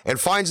warnings and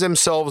finds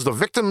themselves the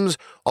victims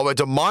of a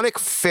demonic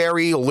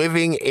fairy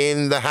living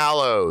in the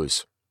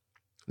Hallows.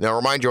 Now,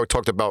 remind you, I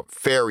talked about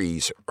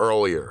fairies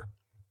earlier.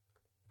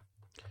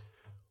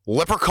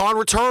 Leprechaun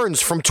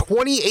Returns from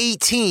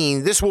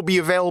 2018. This will be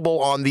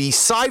available on the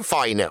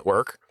Sci-Fi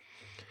Network.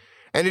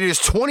 And it is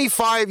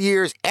 25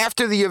 years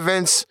after the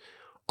events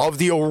of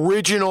the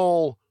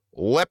original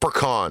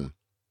Leprechaun.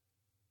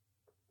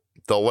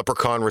 The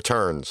Leprechaun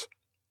Returns.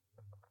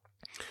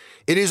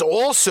 It is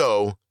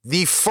also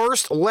the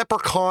first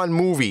Leprechaun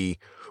movie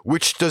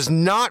which does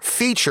not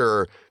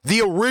feature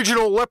the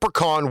original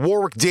Leprechaun,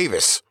 Warwick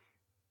Davis.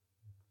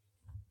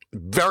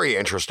 Very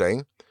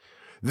interesting.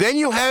 Then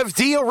you have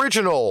the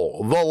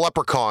original The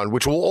Leprechaun,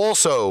 which will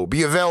also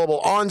be available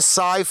on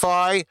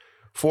Sci-Fi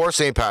for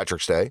St.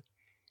 Patrick's Day.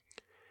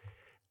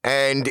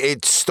 And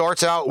it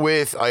starts out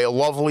with a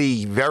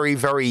lovely, very,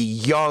 very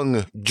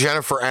young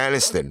Jennifer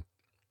Aniston,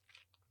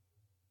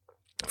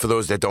 for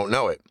those that don't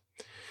know it.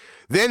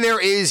 Then there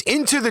is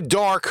Into the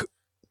Dark,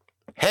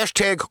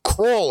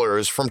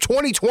 #Crawlers from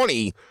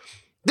 2020.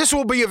 This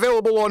will be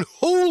available on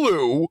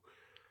Hulu.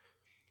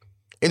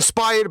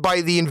 Inspired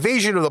by the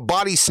invasion of the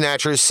body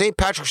snatchers, St.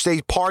 Patrick's Day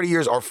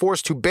partiers are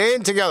forced to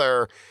band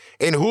together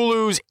in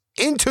Hulu's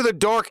Into the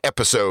Dark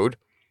episode,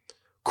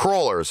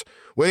 Crawlers,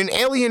 when an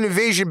alien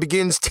invasion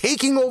begins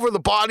taking over the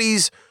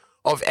bodies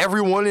of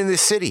everyone in the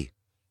city.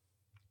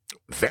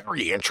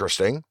 Very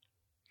interesting.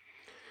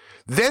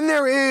 Then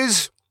there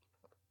is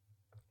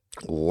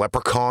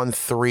Leprechaun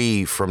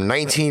 3 from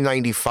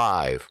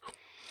 1995,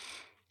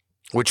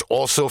 which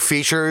also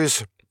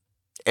features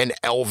an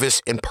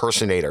Elvis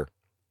impersonator.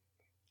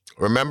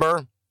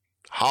 Remember,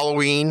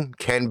 Halloween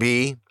can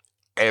be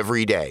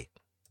every day.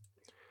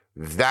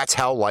 That's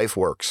how life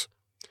works.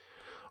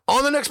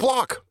 On the next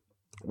block,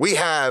 we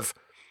have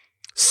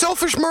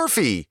Selfish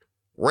Murphy,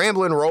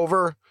 Ramblin'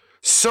 Rover,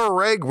 Sir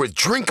Reg with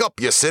Drink Up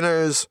Ya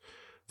Sinners,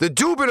 the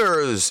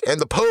Dubiners and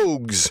the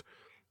Pogues,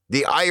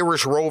 the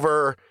Irish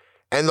Rover,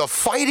 and the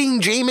Fighting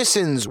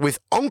Jamesons with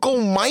Uncle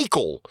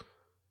Michael.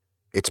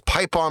 It's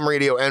Pipebomb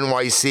Radio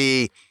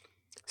NYC,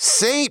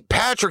 St.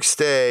 Patrick's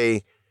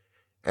Day,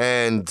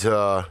 and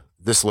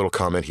this little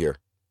comment here.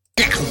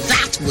 Now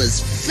that was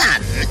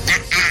fun.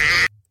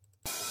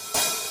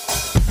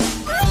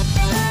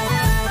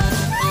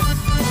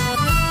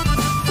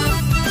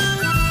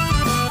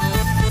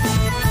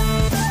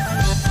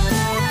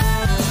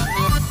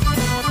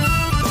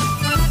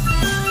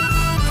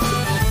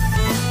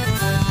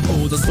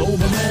 The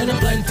sober men are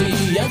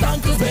plenty, and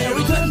Uncle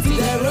Barry 20.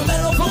 They're a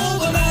man of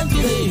over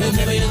 90. They have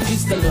never yet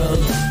kissed a girl.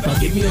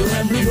 But give me a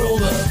rambling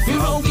rover. We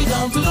won't get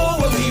down to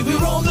Dover. We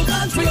roam the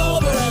country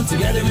over, and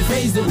together we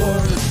face the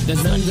world.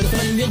 There's none that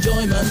find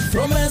enjoyment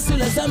from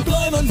merciless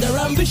employment. Their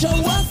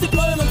ambition was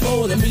deployment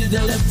for the minute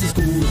they left the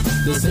school.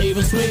 The save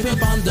and scrape and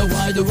ponder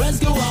why the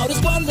rest go out and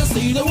squander.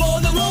 See the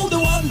road, the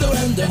wonder,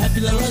 and the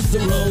happy the rest the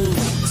road.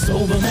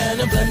 Sober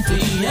men are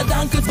plenty, and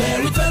Uncle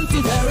Barry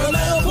 20. They're a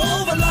man of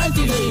over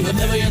 90. They have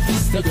never yet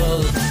kissed a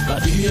girl.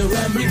 But if you're a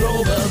rambling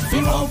rover,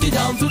 we won't get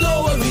down to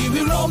Dover.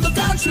 We roam the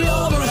country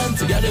over, and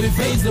together we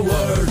face the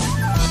world.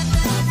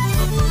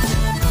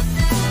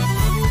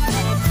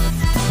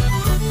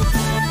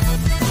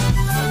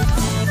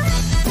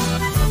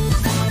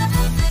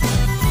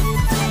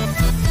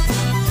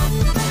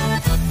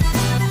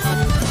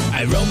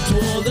 I roam to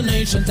all the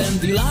nations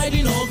and delight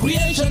in all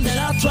creation. Then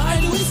I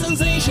tried to win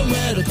sensation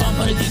where the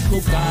company did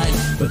go kind.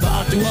 But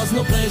party was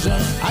no pleasure.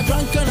 I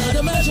drank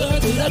another measure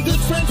to the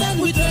good friends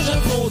and we treasure,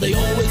 for they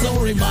always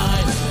all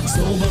remind.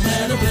 Sober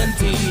men are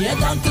plenty,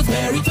 and Uncle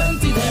Barry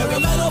 20. They're a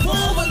man of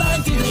over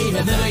 90. They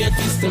have never yet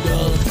kissed a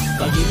girl.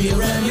 But give me a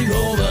rambling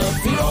rover.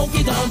 We won't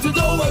get down to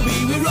Dover.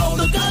 We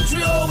roam the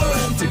country over,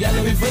 and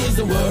together we face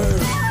the world.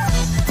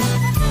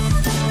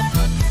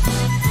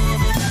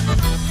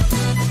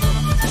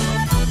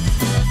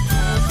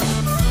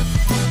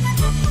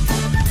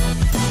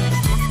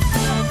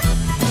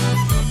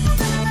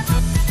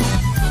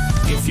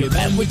 You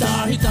bend with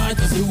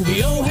hepatitis, you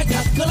VO, heck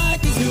got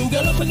colitis, you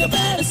get up in the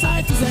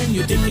appendicitis, and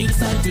you think it's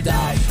time to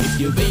die. If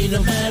you've been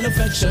a man of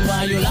affection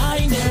while you're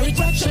lying there in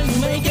traction,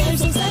 you may gain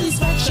some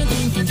satisfaction,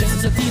 thinking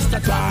just as a tease to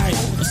cry.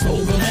 A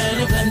sober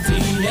man of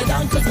plenty, and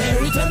Uncle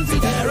Barry 20,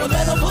 they're a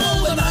man of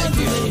over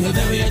 90, they have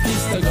never yet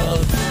kissed a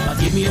girl. But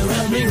give me a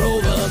rambling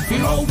rover, we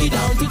roll me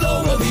down to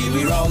Dover,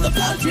 we roll the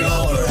country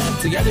over, and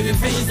together we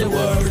face the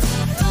world.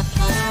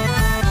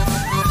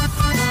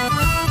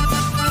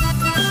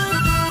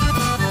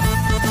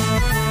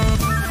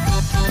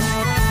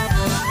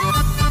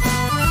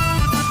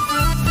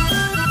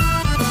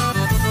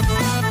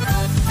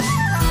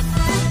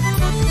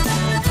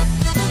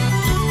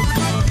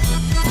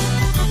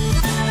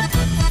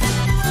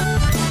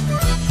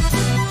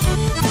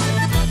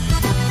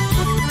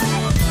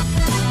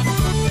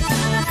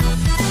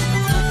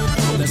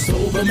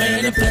 Sober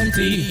men are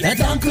plenty, and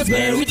Uncle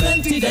Barry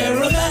 20. They're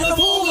a man of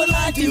over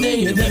 90.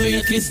 They have never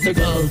yet kissed a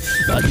girl.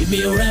 But give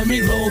me a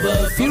rambling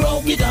rover. We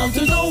roam get down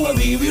to Dover.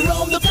 We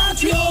roam the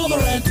country over,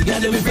 and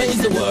together we face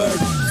the world.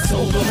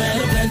 Sober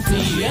men are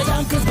plenty, and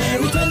Uncle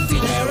Barry 20.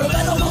 They're a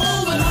man of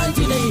over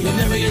 90. They have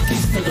never yet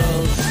kissed a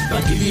girl.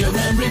 But give me a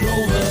rambling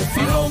rover.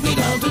 We roam get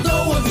down to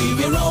Dover.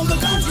 We roam the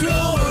country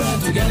over,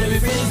 and together we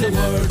face the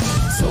world.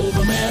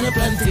 Sober men are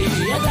plenty,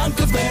 and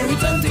Uncle Barry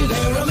 20.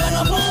 They're a man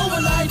of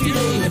over 90.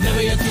 They have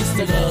never yet kissed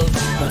a girl.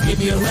 But give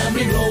me a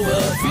rambling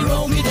rover. We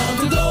roam me down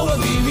to Dover.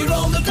 We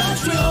roam the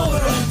country over,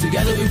 and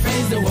together we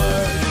face the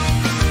world.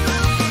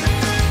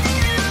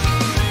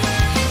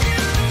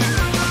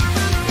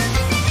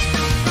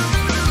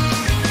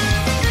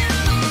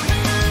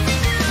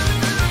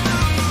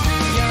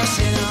 You're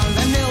sitting on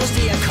the news,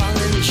 the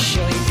economy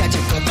show. You got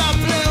your good up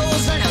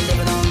blues, and you're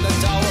living on the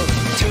dole.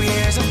 2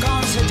 years have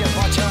gone since you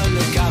bought your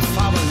look out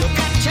forward. Look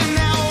at you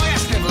now, you're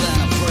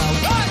sniveling a pro.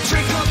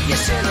 Drink up, you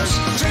sinners,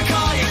 drink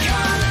all you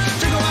can.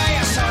 Drink away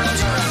your sorrows,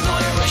 you're an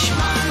Irish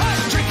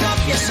man. Drink up,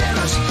 you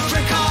sinners,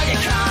 drink all you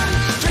can.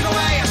 Drink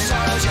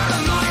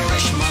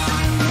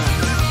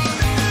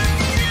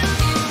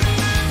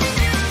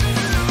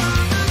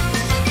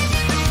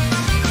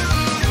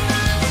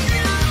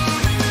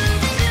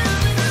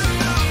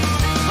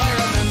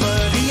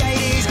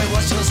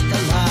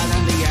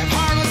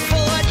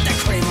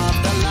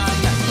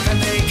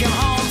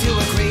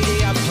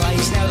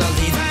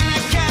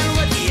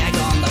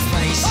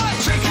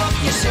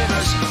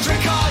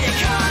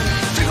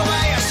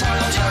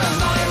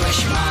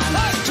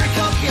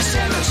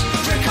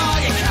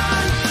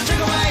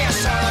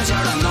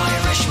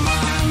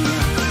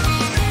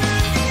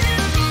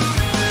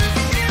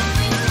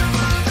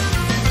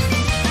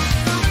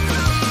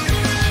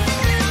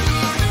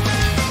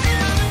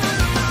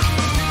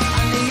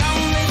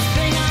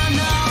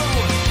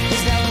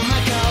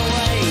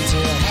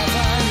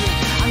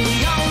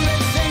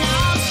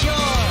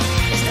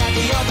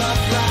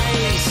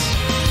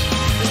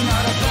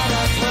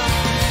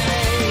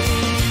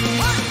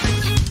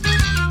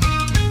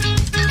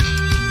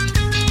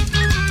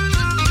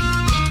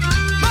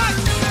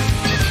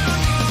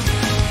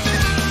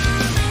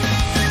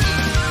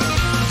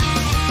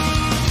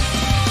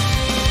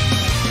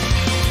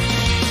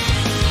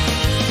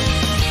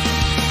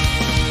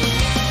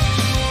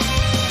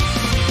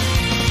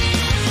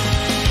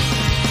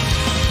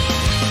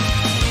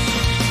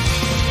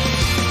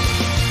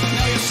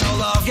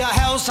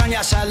house and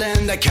you're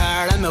selling the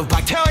car and move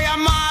back to your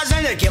ma's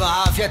and you give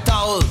half your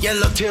dough. You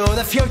look to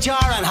the future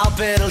and hope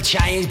it'll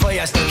change, but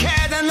you're still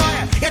kidding,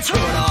 lawyer, you threw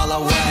it all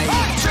away.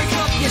 Drink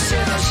up your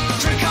sinners,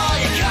 drink all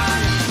you can.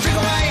 Drink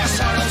away your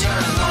sorrows, you're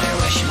an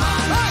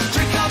Irishman.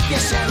 Drink up your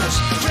sinners,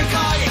 drink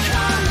all you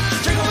can.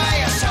 Drink away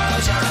your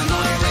sorrows, you're an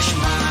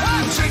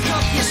Irishman. Drink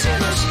up your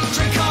sinners,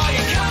 drink all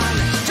you can.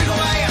 Drink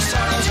away your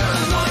sorrows, you're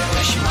an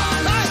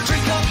Irishman.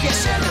 Drink up your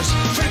sinners,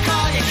 drink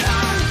all you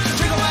can.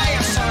 Drink away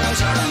your sorrows,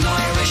 you're an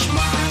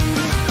Irishman.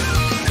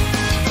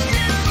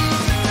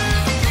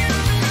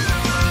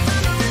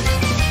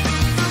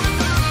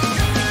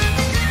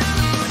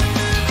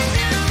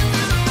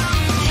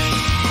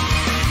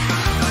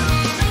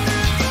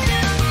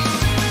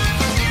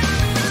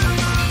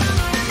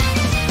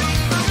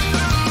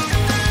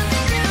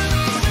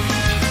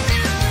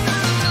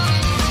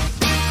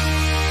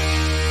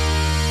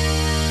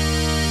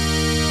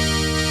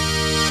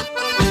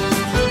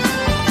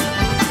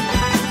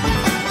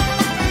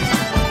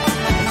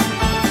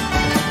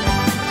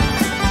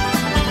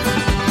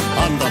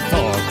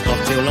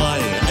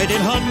 July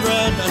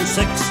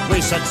 1806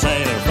 we set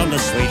sail from the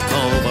sweet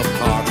cove of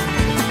Cork.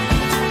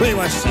 We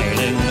were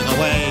sailing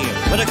away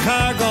with a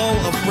cargo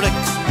of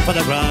bricks for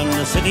the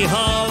Grand City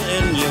Hall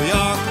in New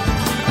York.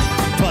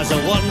 'Twas a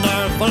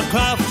wonderful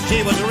craft,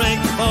 she was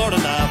rigged fore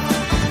and aft,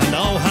 and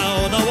oh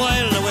how the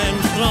wild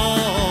wind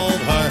drove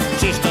her.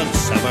 She stood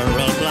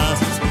several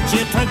blasts,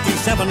 she had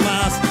 27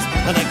 masts,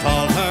 and they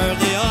called her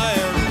the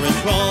Irish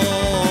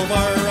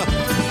Rover.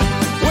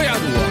 We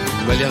had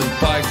 1 million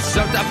bags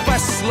of the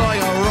best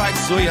lawyer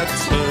rights. We had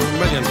 2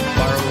 million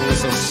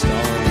barrels of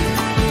stone.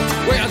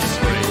 We had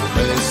 3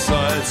 million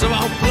sides of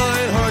our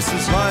blind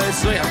horses'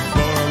 hides. We had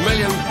 4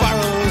 million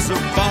barrels of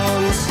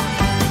bones.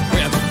 We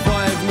had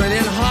 5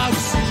 million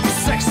hogs,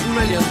 6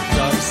 million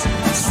dogs,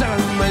 7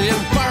 million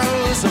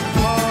barrels of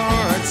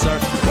porter.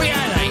 We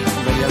had 8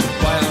 million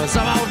boils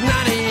of old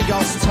nanny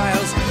ghost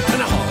tales, and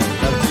a whole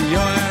of the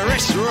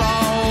Irish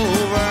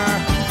Rover.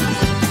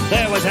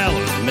 There was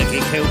old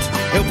Mickey Coote,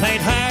 who played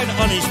hard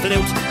on his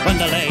flute when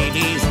the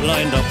ladies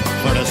lined up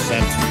for a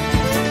set.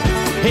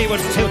 He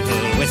would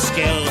tootle with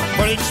skill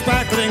for each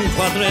sparkling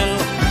quadrille,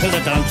 till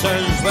the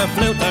dancers were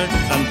flutered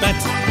and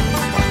bet.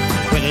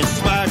 With his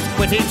smart,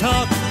 witty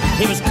talk,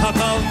 he was cock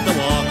of the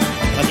walk,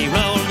 and he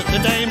rolled the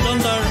dames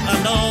under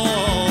and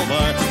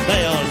over.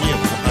 They all knew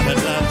at a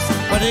glance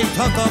when he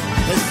took up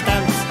his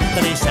stance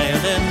that he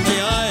sailed in the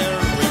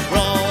Irish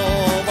Rover.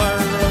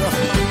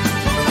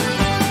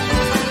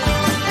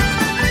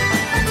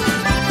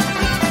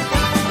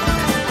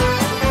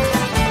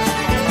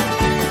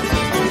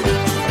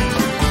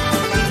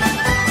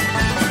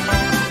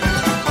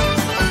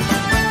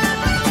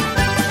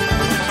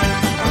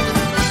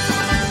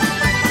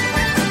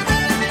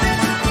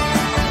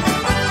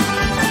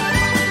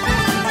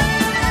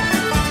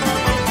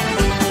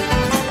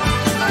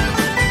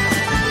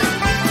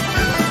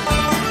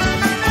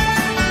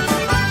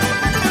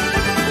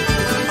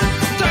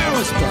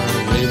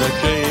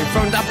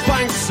 From the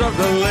banks of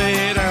the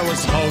Lee, there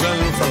was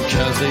Hogan from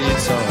Kelsey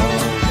to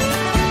Hull.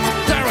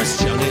 There was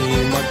Johnny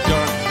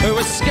McGurk, who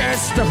was scared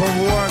stiff of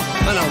work,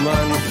 and a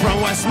man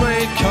from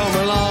Westmeath come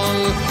along.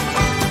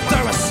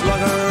 There was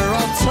Slugger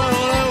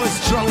O'Toole, who was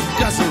drunk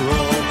as a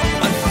rule,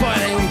 and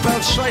fighting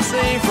Bill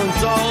Tracy from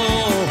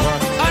Dover.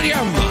 And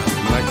your man,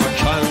 Mike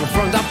McCann,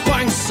 from the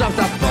banks of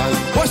the Bank,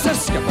 was the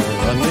skipper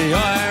on the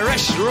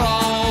Irish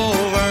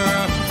Rover.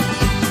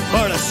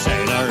 For a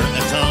sailor,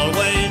 it's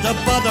always a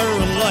bother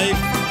in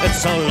life.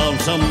 It's so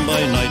lonesome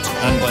by night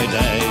and by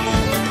day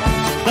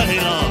that he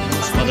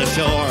longs for the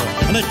shore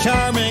and a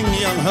charming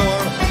young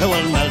whore who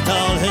will melt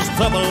all his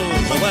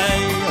troubles away.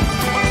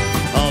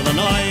 All the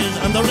noise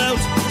and the rout,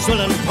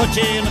 swilling,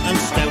 pudging and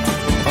stout,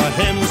 for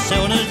him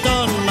soon is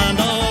done and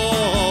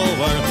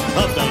over.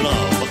 Of the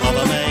love of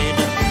a maid,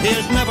 he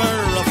is never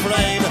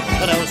afraid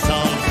that I was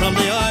sold from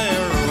the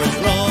Irish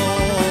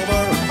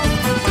Rover.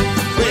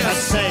 We had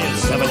sailed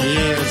 7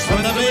 years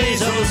when the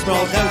measles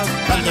broke out,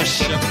 and the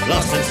ship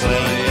lost its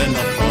way in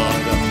the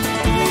fog.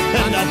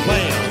 And a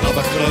whale of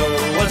a crew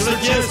was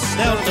reduced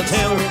down to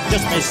 2,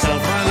 just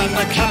myself and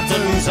the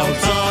captain's old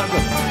dog.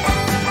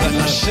 Then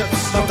the ship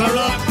struck a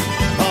rock,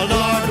 oh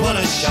Lord, what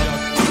a shock.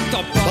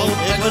 The boat,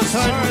 it was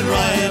turned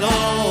right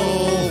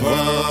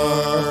over.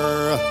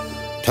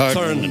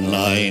 Turned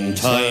 9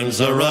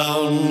 times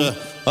around,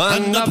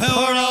 and the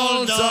poor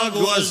old dog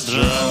was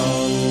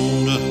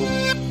drowned.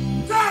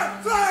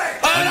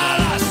 And the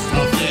last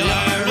of the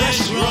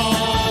Irish Rover.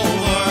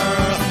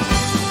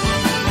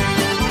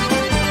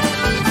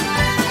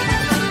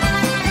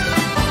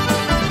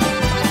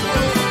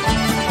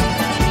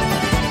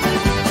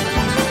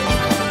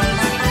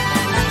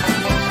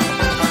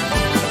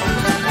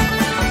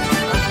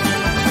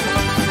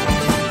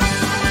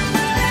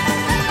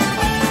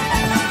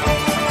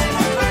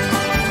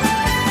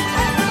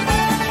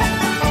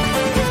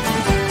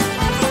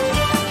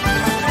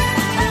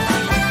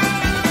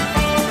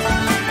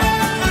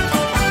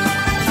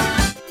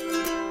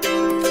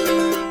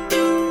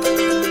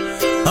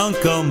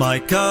 Uncle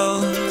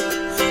Michael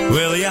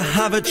Will you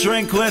have a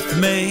drink with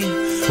me?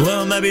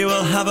 Well, maybe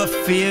we'll have a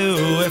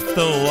few if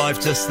the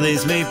wife just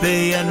leaves me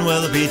be, and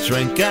we'll be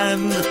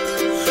drinking.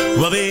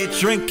 We'll be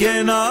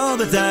drinking all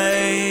the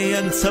day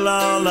until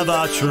all of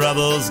our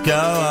troubles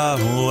go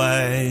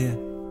away.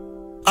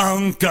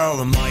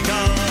 Uncle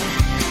Michael,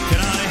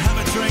 can I have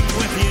a drink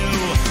with you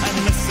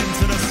and listen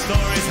to the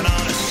stories and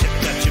all the shit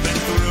that you've been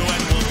through,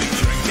 and we'll be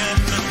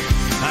drinking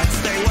and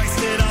stay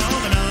wasted all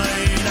the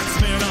night. That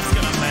Smirnoff's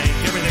gonna make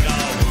everything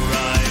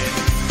alright.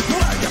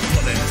 Well, you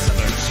pull into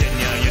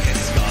Virginia, you get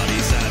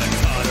Scotties at a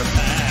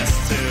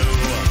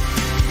 2:15.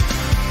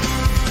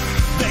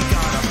 They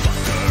got a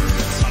bucker,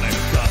 tonic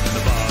from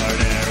the bar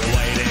there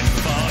waiting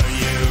for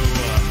you.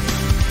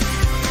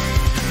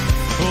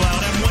 Well,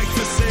 them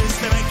waitresses,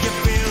 they make you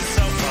feel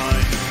so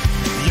fine.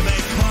 You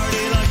make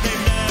party like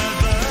they've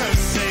never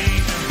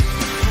seen.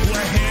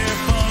 We're here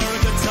for a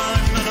good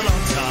time, not a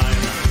long time.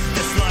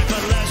 This life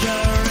of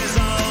leisure is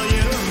all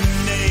you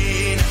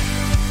need.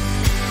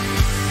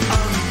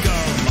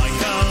 Uncle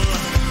Michael,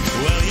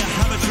 will you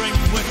have a drink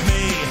with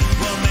me?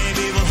 Well,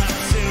 maybe we'll have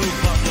two,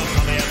 but we'll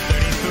probably have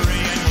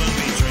 33 and we'll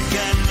be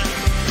drinking.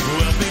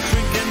 We'll be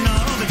drinking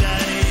all the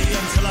day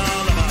until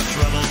all of our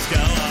troubles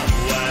go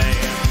away.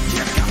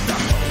 You got the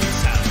whole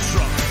town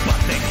drunk,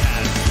 but they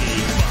can't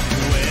keep up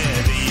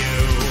with you.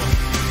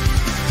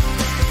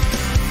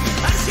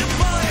 As you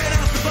pull it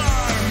out the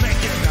bar,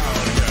 making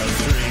all the girls'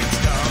 dreams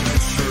come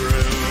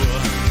true.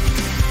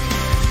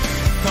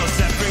 'Cause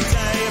every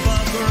day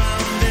above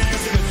ground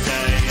is a good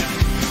day,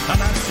 and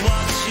that's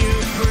what you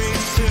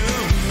preach to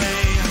me.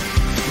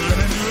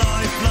 Living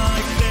life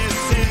like this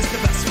is the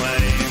best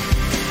way,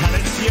 and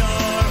it's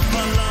your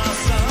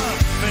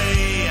philosophy.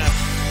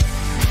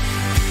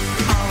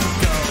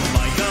 Uncle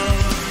Michael,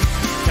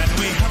 can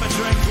we have a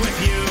drink with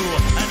you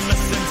and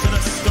listen to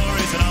the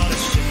stories and all the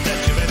shit that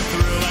you've been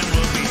through, and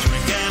we'll be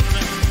drinking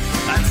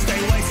and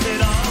stay wasted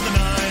all the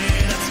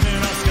night. That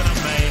Smirnoff's gonna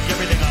make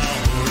everything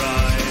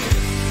alright.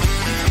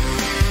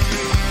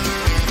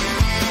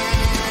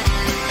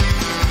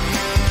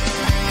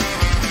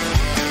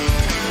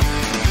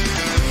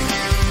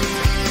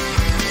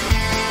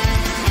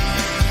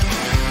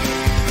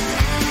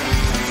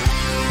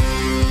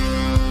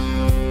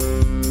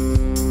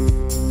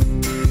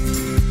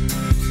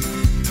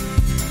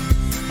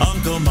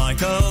 Uncle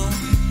Michael,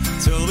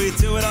 till we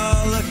do it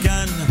all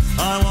again,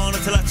 I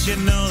wanted to let you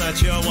know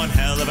that you're one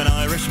hell of an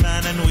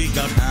Irishman, and we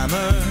got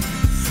hammered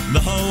the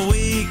whole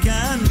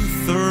weekend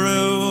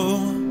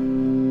through.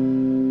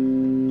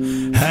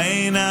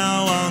 Hey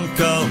now,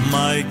 Uncle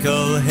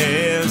Michael,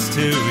 here's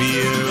to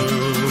you.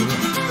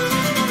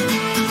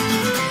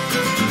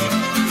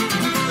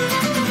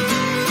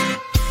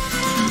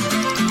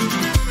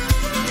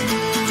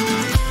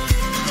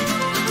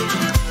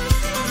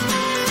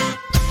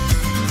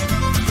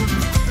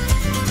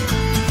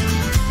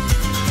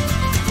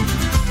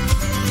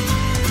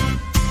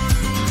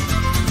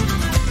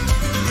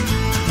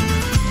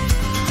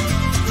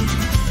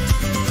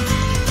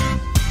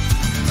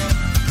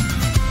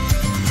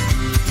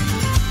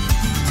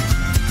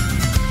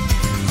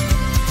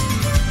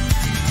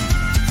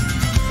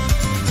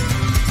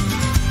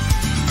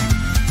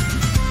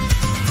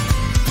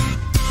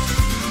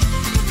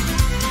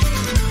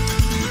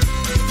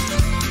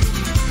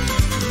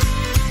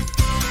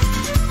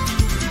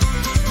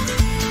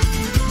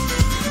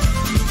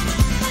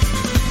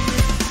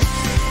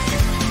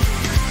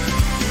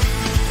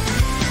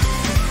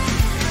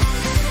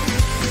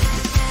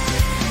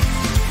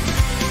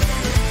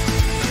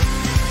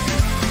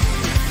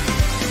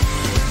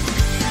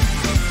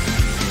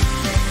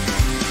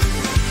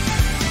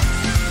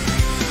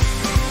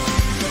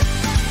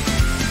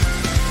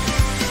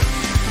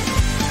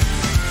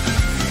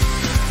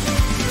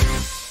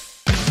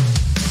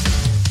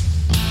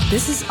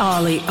 This is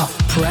Ollie of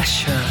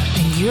Pressure,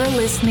 and you're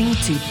listening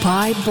to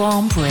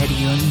Pipebomb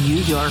Radio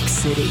New York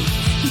City.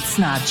 It's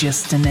not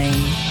just a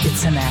name,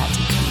 it's an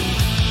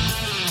attitude.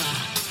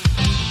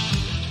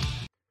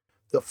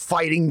 The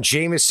Fighting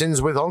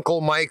Jamesons with Uncle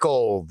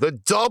Michael, the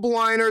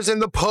Dubliners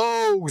and the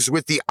Pogues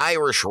with the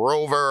Irish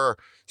Rover,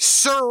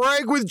 Sir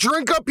Reg with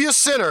Drink Up Your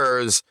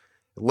Sinners,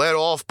 led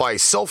off by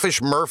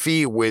Selfish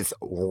Murphy with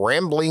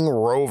Rambling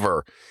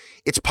Rover.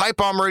 It's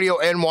Pipebomb Radio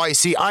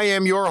NYC. I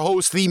am your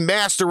host, the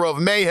master of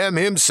mayhem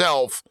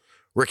himself,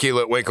 Ricky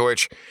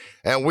Litwinkowicz,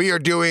 and we are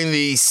doing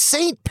the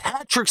St.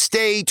 Patrick's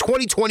Day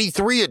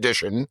 2023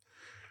 edition,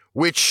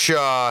 which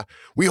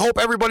we hope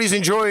everybody's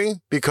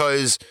enjoying,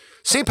 because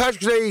St.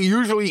 Patrick's Day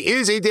usually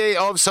is a day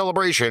of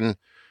celebration,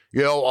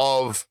 you know,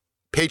 of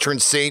patron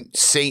saint,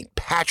 St.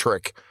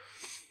 Patrick.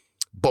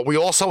 But we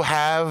also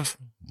have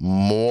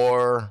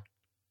more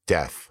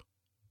death.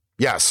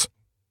 Yes.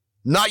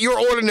 Not your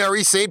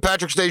ordinary St.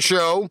 Patrick's Day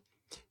show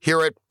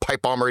here at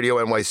Pipebomb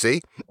Radio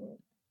NYC.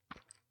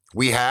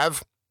 We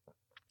have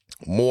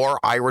more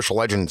Irish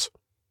legends.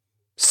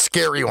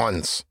 Scary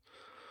ones.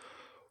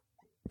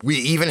 We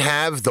even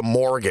have the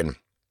Morrigan.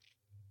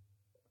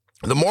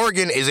 The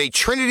Morrigan is a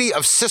trinity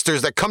of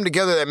sisters that come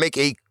together that make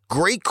a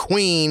great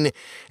queen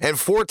and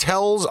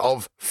foretells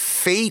of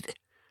fate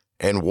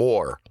and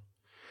war.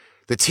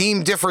 The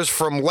team differs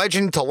from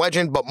legend to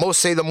legend, but most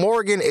say the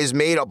Morrigan is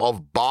made up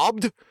of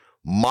Bobbed,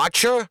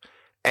 Matcha,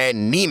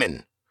 and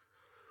Neiman.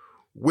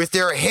 With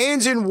their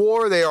hands in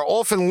war, they are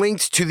often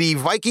linked to the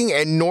Viking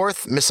and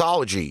North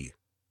mythology.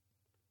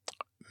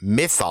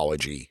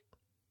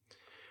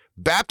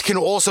 Bapt can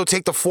also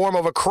take the form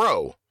of a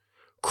crow.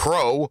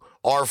 Crow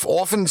are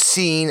often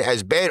seen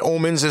as bad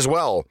omens as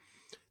well.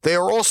 They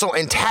are also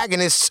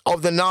antagonists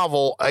of the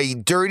novel A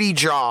Dirty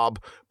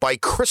Job by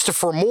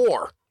Christopher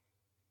Moore.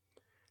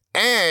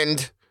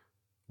 And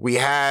we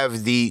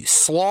have the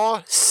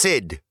Slaw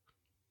Cid,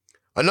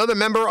 another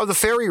member of the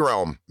fairy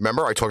realm.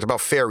 Remember, I talked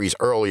about fairies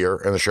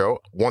earlier in the show.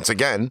 Once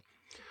again,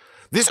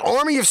 this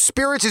army of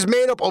spirits is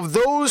made up of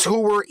those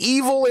who were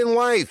evil in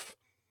life.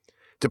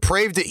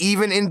 Depraved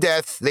even in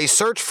death, they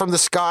search from the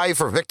sky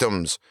for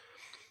victims,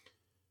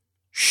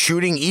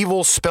 shooting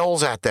evil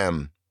spells at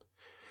them.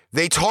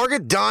 They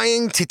target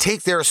dying to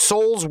take their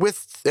souls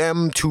with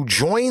them to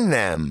join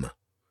them.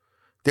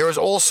 There is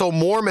also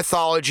more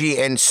mythology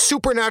and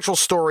supernatural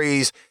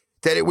stories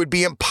that it would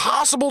be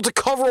impossible to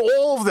cover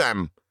all of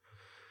them.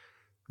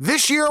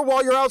 This year,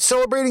 while you're out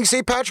celebrating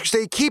St. Patrick's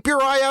Day, keep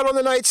your eye out on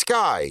the night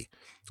sky.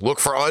 Look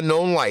for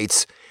unknown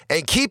lights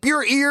and keep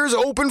your ears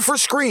open for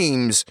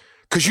screams,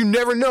 because you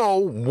never know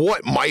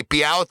what might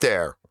be out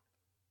there.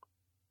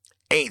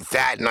 Ain't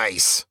that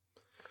nice?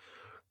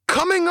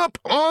 Coming up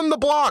on the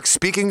block,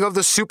 speaking of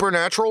the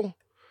supernatural,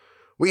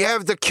 we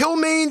have the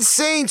Kilmaine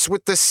Saints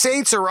with The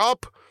Saints Are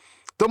Up,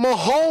 the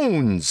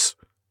Mahones,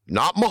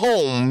 not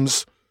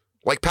Mahomes,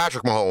 like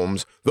Patrick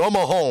Mahomes, the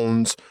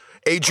Mahones,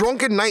 A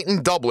Drunken Night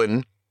in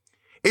Dublin,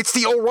 it's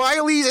the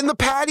O'Reillys and the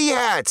Paddy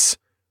Hats,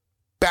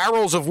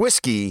 Barrels of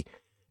Whiskey,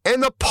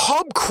 and the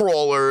Pub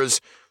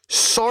Crawlers,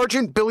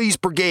 Sergeant Billy's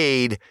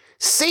Brigade,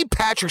 St.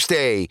 Patrick's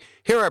Day,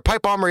 here at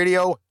Pipebomb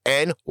Radio,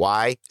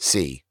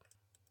 NYC.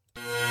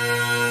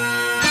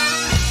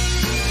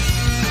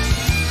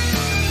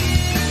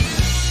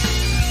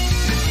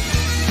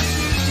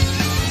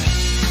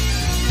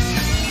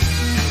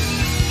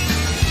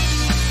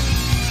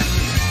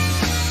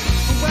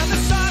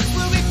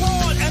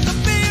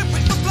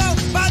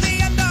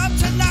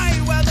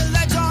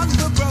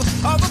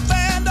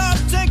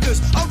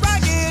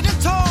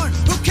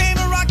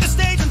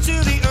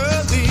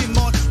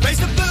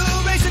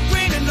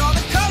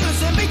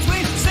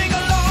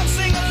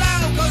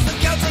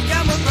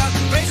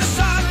 Raise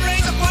a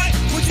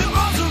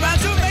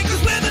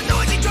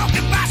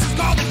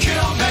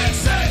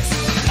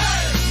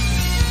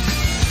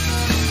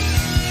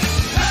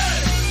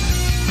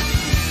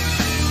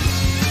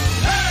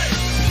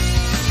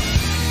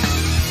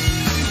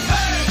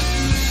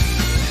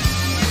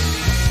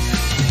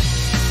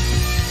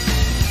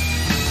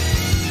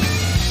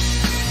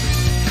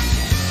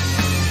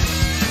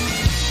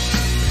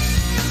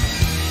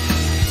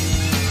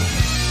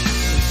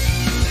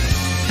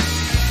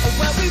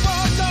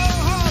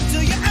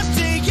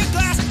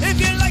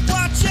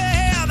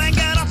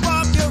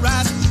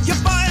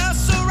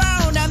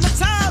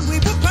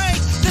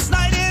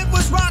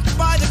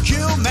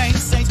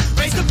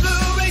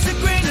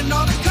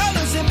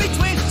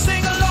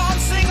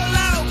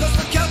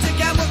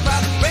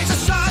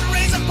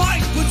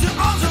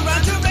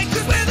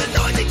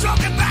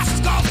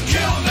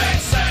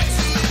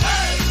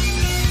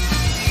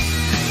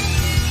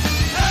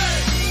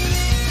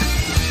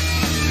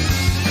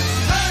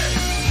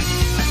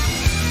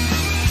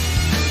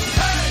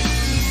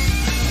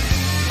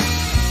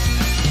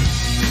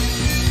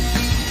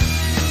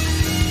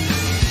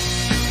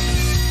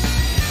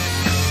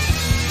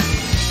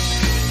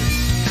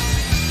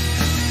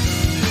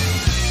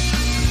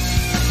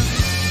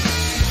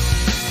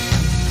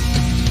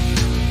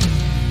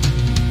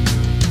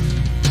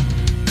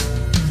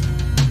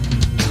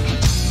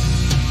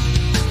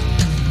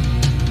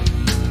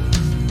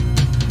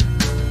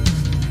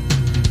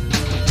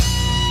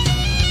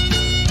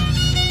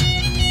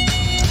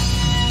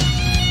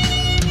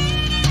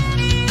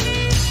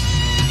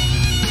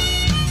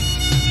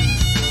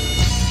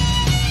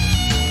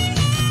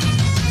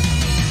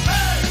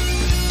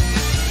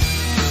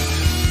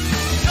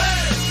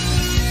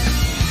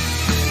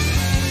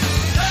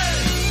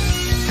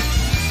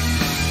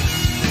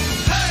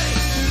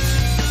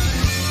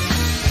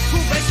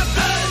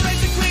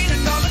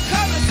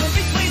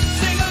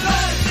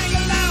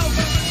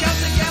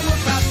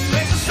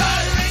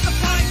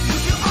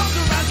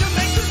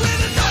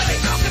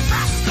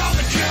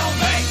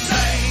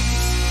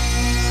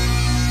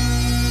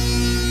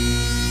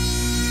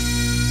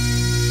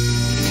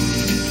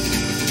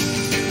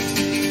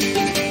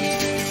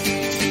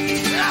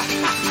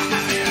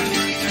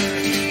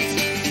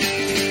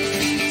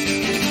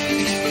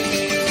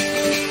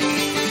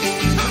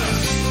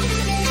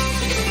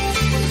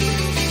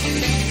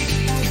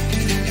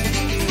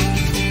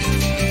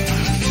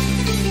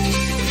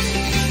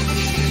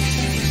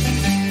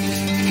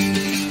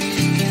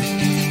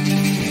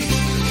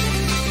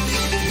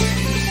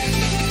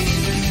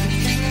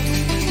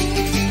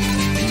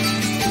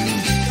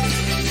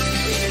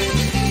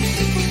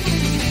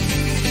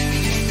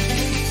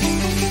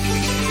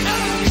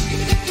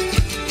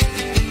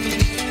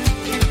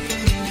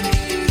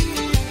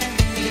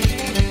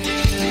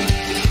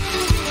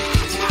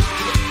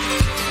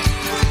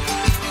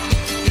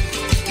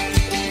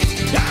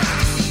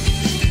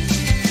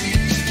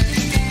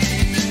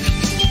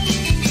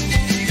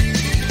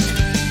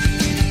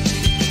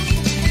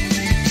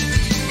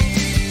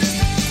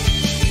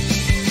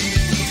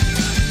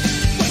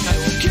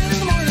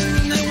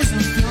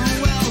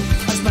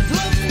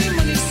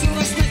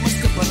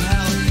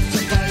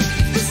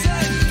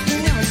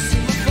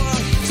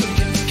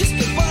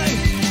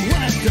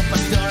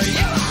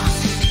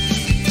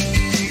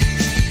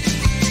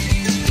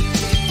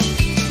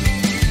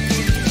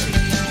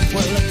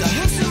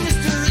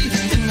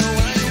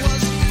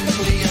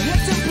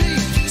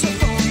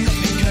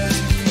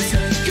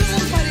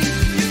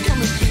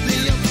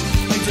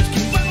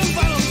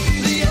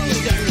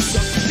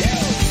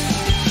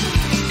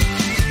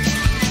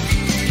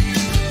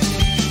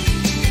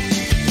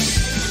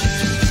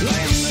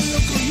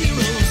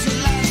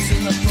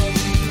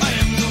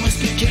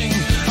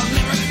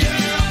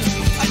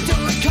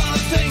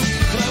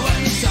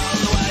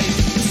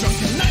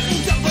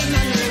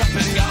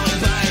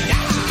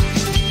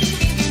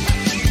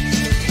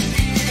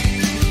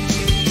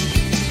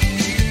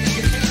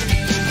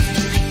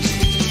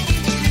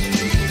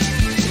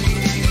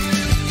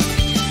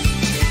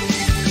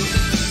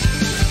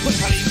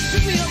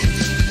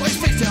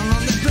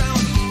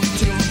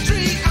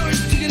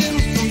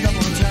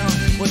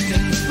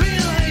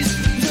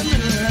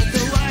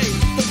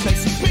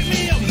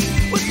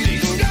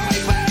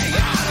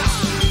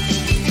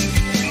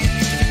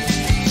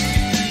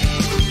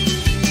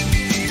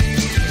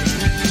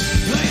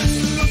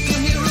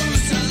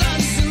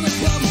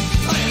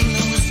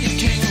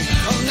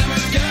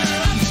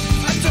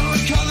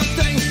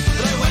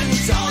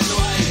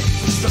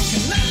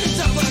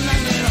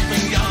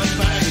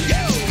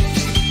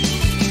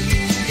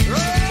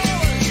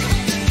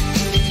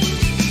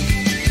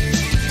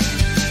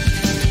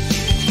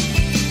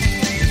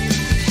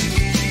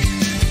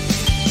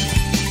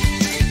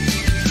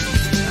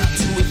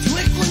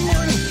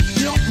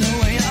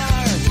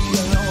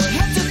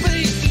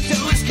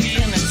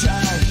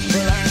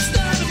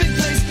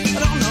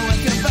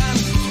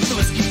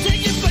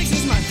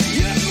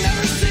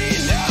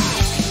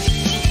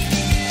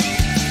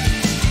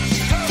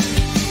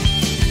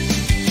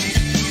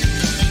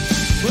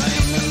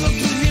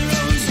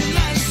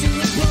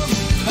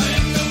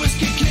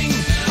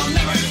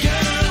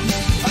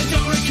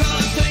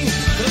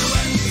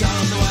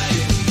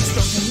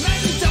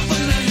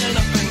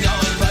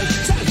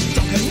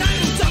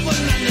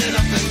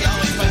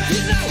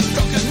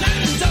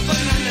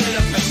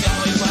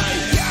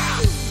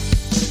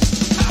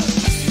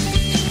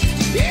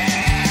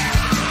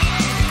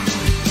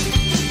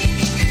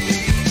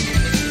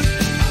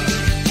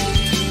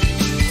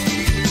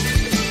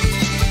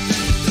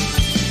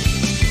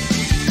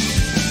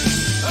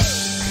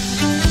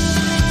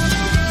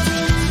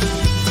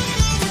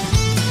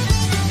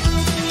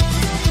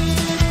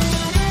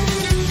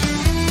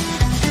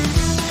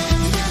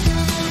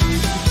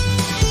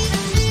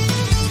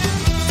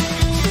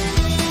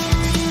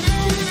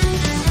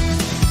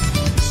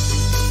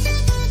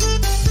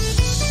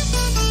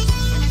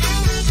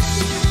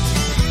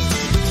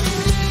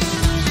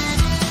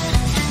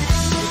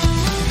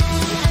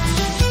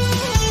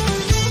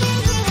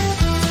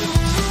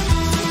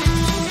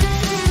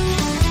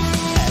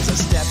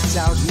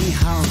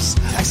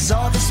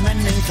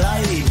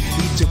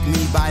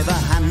by the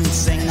hand,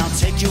 saying I'll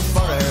take you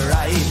for a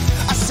ride.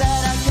 I said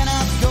I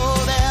cannot go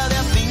there, there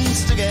are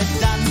things to get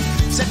done.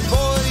 Said,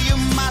 boy, you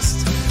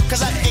must,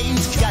 cause I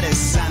ain't got a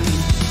son.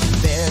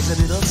 There's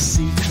a little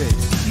secret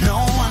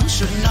no one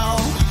should know.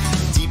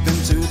 Deep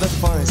into the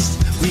forest,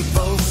 we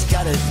both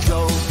gotta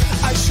go.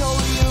 I show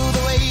you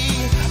the way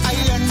I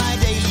earn my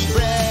daily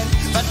bread,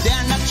 but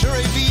dare not to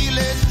reveal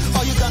it,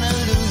 or you're gonna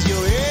lose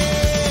your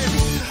head.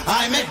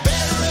 I make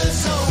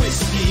barrels of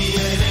whiskey,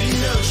 it ain't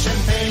no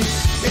champagne.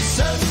 It's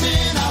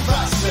something I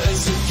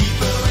process to keep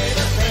away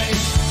the pain.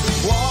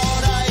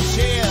 What I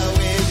share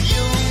with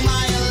you,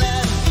 my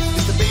lad,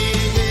 is the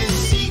biggest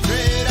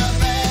secret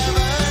I've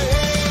ever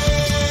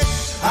had.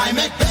 I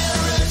make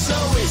barrels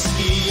of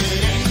whiskey,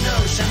 it ain't no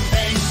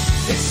champagne.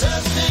 It's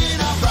something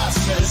I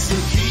process to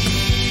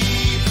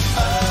keep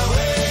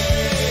away the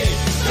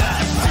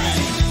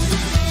pain.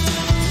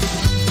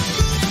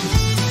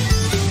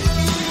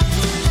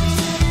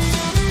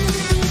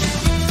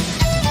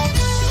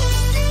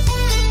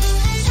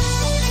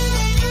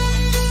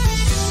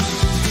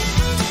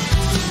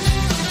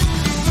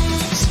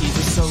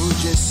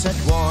 Soldiers at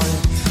war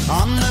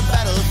on the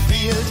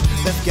battlefield,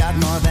 they've got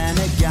more than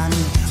a gun,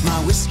 my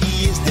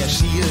whiskey is their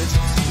shield.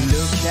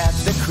 Look at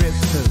the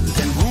crippled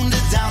and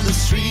wounded down the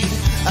street,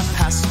 a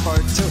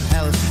passport to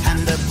hell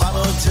and a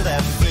bottle to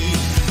their feet.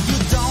 You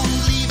don't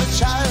leave a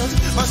child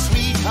or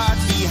sweetheart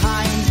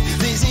behind,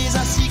 this is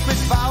a secret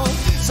vow,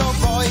 so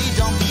boy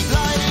don't be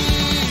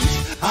blind.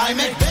 I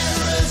make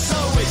barrels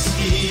of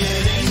whiskey,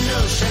 it ain't no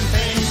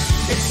champagne,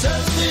 it's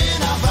something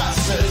I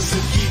process to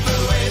keep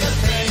away the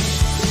pain.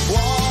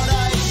 What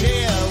I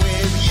share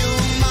with you,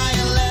 my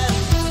lad,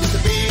 is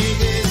the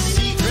biggest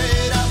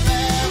secret I've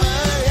ever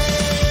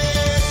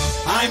had.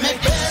 I make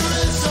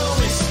barrels of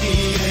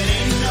whiskey, it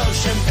ain't no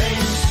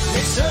champagne.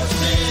 It's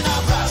something I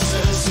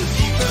process to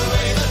keep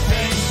away the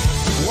pain.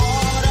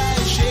 What I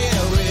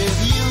share with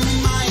you,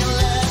 my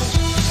lad,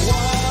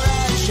 what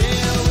I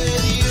share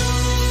with you.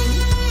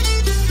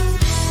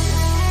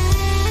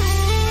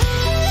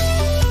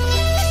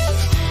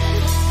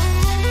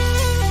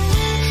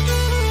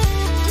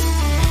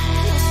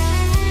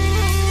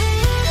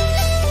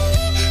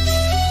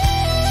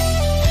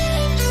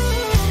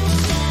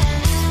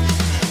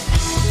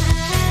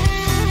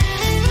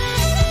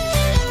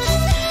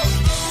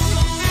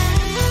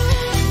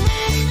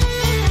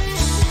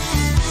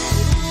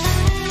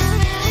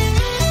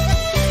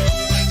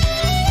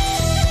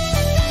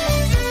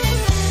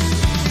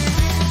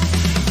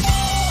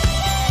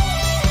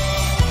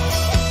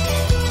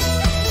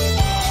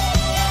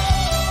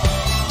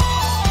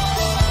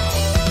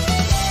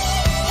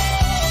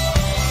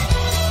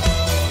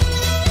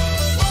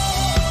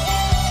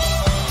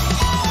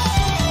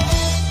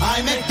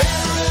 I make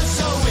barrels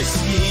of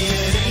whiskey,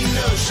 it ain't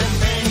no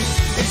champagne.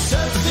 It's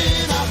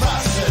something I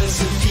process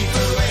to keep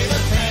away the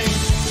pain.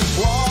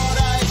 What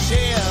I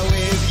share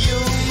with you,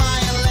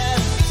 my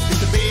lad, is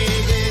the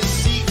biggest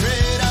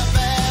secret I've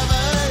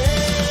ever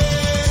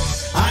had.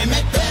 I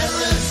make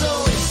barrels of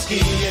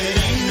whiskey, it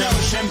ain't no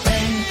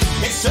champagne.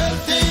 It's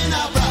something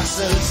I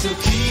process to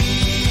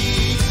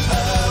keep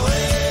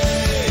away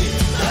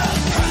the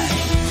pain.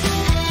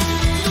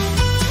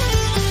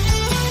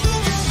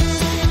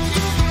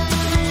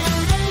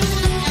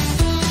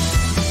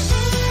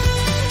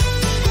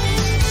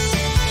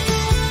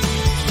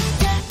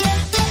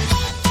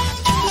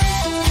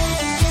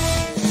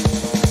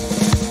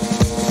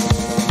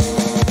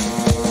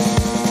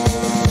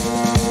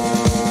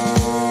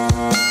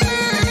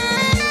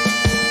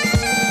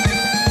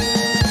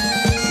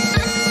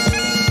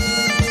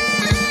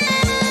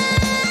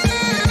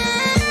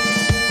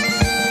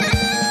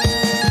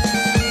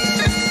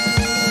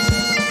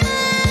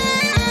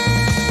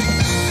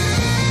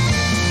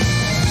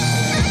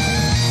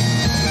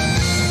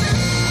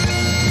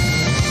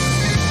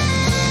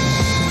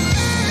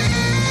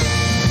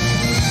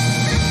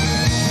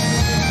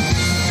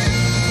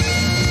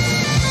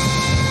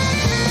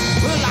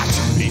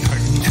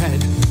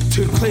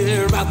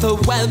 Clear out the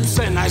webs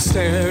and I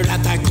stared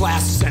at that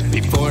glass set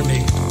before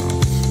me.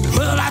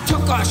 Well, I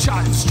took a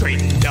shot and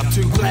straightened up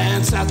to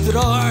glance at the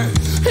door.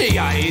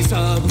 The eyes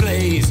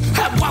ablaze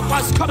at what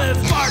was coming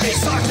for me.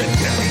 Sergeant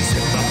Billy's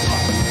in the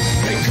pub.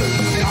 They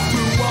couldn't not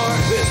through war.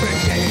 His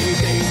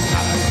brigade ain't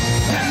nothing.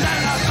 And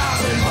then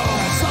 1,000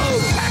 more. So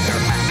pack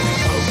your back and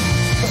go.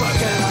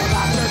 Forget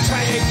about the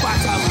trade. But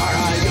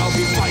tomorrow you'll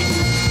be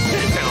fighting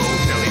in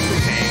Billy's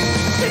brigade.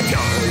 If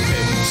you're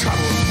in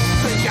trouble,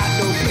 they got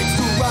no place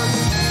to run.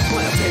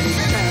 Well, take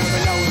care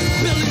of it.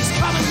 Billy's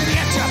coming to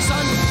get you,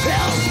 son.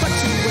 They'll put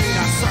you in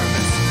a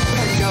service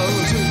and you'll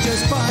do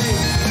just fine.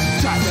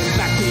 Driving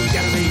back the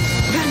enemy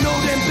and know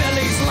them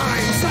Billy's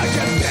line.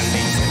 Sergeant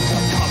Billy's in the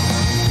pub.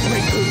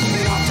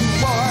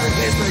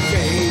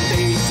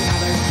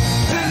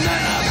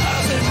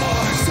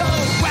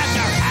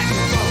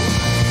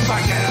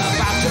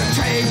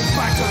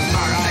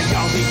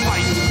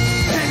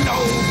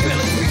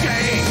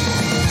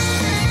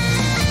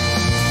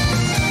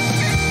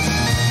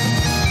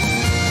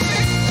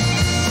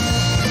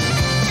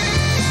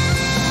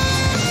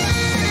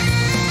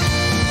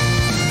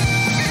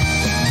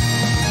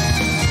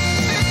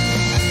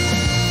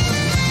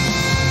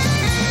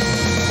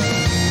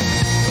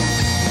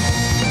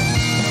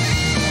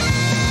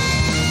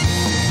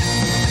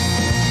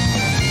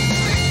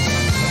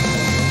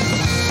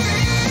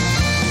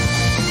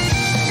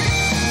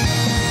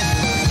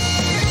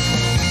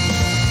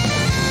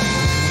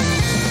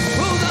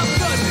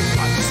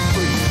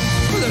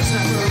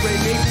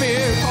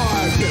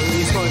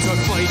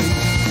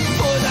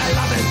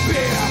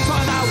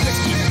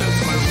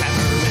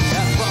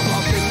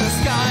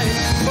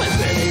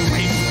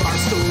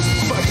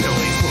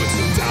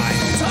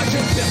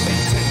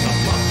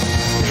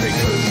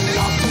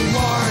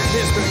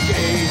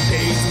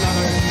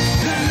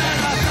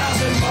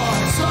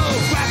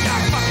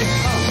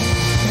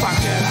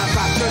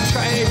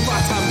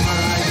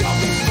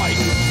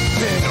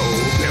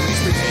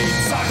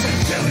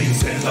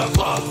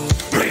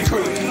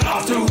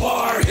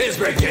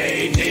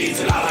 brigade needs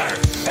another,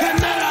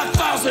 and then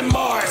 1,000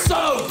 more.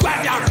 So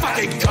grab your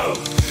fucking coat.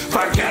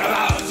 Forget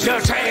about your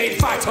trade.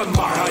 For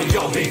tomorrow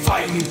you'll be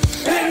fighting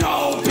in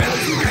old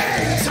Billy's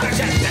brigade.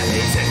 Sergeant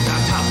Billy's in the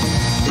top.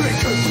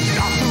 Recruiting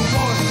off the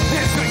war.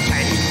 His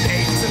brigade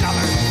needs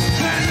another,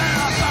 and then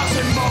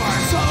 1,000 more.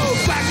 So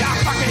grab your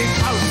fucking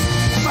coat.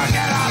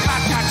 Forget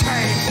about your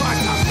trade. For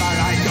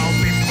tomorrow you'll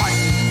be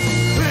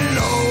fighting in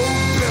old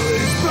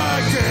Billy's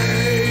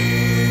brigade.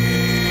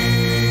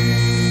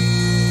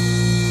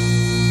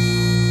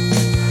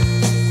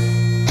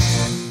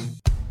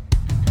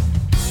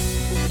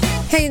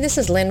 Hey, this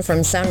is Lynn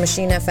from Sound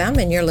Machine FM,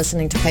 and you're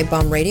listening to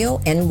Pipebomb Radio,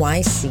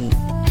 NYC.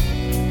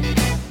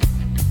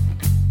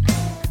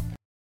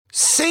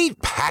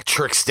 St.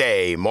 Patrick's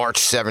Day, March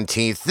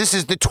 17th. This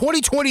is the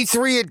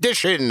 2023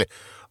 edition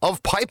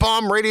of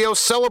Pipebomb Radio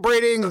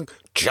celebrating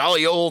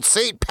jolly old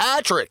St.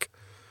 Patrick.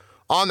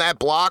 On that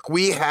block,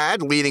 we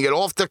had, leading it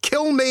off, the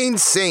Kilmaine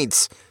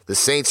Saints. The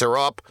Saints are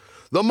up.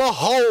 The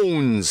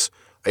Mahones,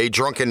 A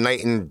Drunken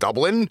Night in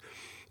Dublin.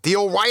 The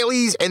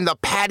O'Reillys and the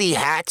Paddy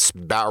Hats,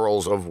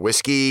 barrels of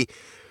whiskey.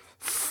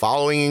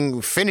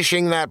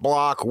 Finishing that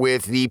block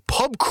with the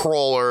Pub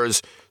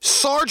Crawlers,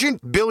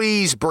 Sergeant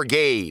Billy's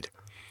Brigade.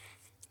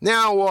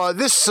 Now,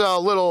 this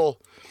little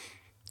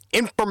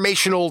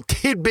informational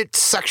tidbit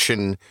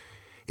section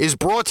is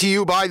brought to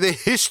you by the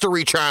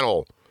History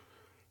Channel,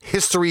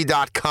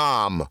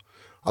 history.com,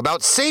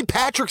 about St.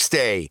 Patrick's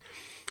Day.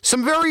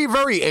 Some very,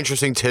 very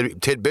interesting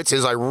tidbits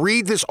as I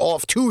read this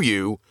off to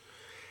you.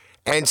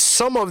 And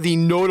some of the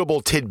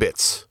notable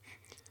tidbits.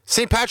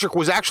 St. Patrick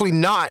was actually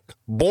not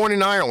born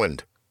in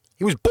Ireland.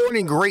 He was born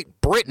in Great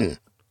Britain.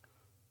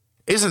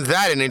 Isn't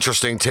that an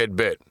interesting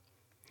tidbit?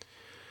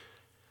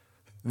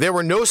 There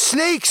were no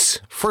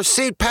snakes for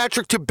St.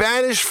 Patrick to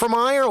banish from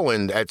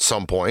Ireland at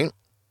some point.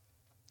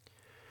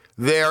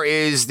 There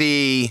is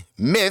the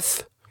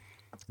myth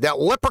that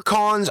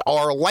leprechauns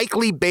are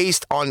likely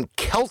based on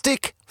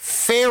Celtic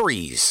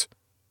fairies.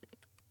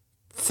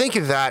 Think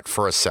of that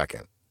for a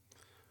second.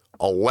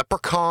 A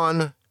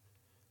leprechaun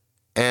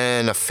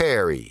and a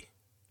fairy.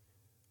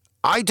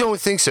 I don't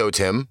think so,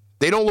 Tim.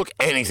 They don't look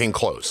anything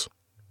close.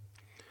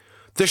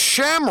 The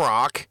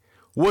shamrock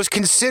was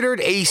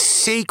considered a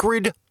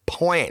sacred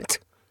plant.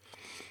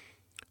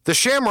 The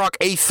shamrock,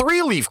 a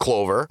three-leaf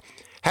clover,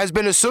 has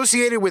been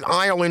associated with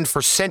Ireland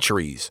for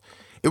centuries.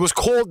 It was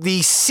called the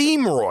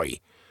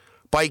Seamroy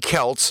by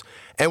Celts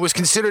and was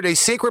considered a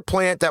sacred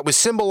plant that was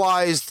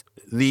symbolized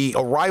the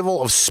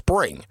arrival of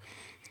spring.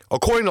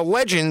 According to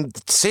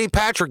legend, St.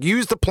 Patrick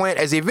used the plant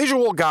as a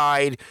visual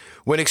guide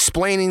when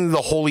explaining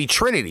the Holy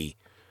Trinity.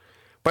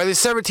 By the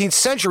 17th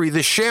century,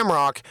 the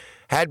shamrock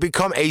had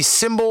become a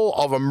symbol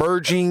of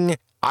emerging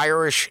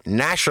Irish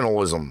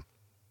nationalism.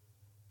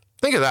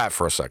 Think of that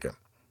for a second.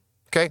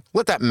 Okay?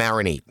 Let that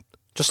marinate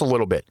just a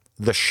little bit.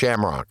 The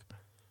shamrock.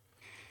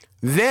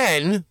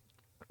 Then,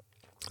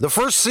 the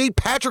first St.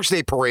 Patrick's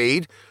Day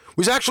parade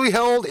was actually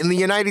held in the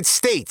United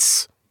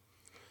States.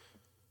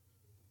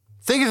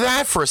 Think of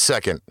that for a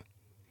second.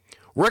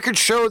 Records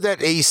show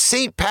that a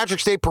St.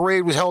 Patrick's Day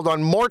parade was held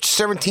on March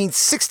 17,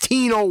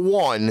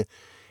 1601,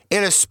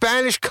 in a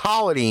Spanish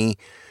colony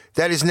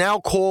that is now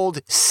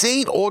called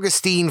St.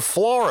 Augustine,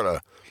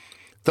 Florida.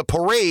 The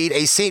parade,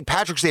 a St.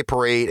 Patrick's Day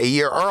parade a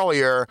year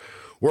earlier,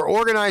 were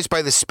organized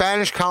by the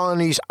Spanish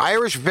colony's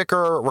Irish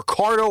vicar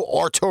Ricardo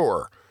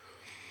Artur.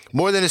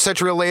 More than a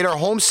century later,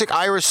 homesick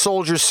Irish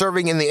soldiers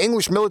serving in the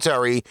English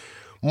military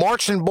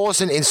marched in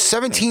Boston in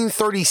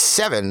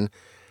 1737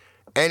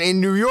 and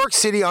in New York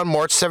City on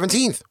March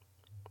 17th.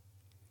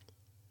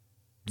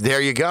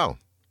 There you go.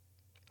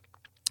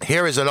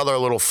 Here is another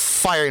little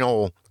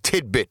final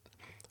tidbit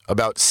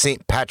about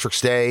St.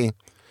 Patrick's Day.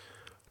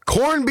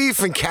 Corned beef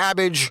and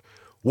cabbage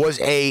was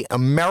an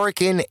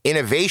American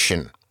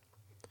innovation.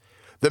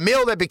 The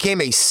meal that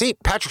became a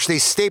St. Patrick's Day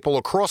staple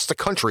across the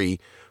country,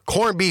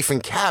 corned beef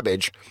and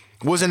cabbage,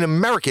 was an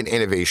American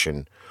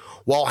innovation.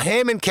 While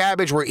ham and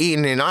cabbage were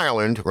eaten in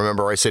Ireland,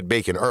 remember I said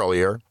bacon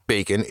earlier,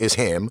 bacon is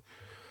ham,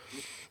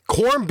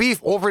 corned beef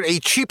offered a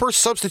cheaper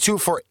substitute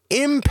for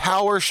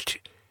impoverished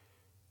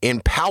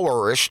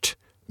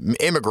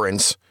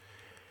immigrants,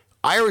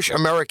 Irish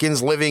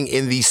Americans living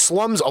in the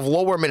slums of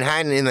Lower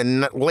Manhattan in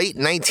the late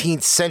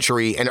 19th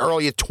century and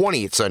early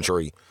 20th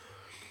century.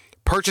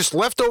 Purchased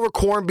leftover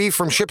corned beef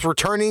from ships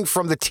returning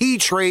from the tea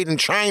trade in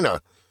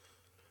China.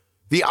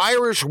 The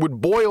Irish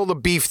would boil the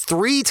beef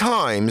 3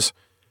 times,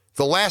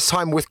 the last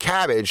time with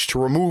cabbage, to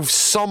remove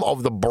some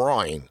of the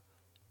brine.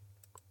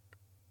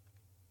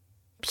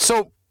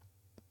 So,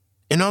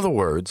 in other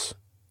words,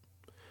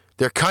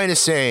 they're kind of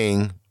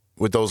saying,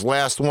 with those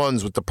last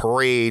ones with the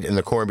parade and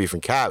the corned beef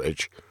and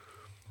cabbage,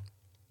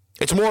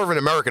 it's more of an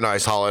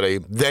Americanized holiday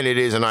than it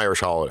is an Irish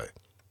holiday.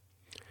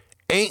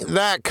 Ain't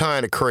that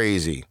kind of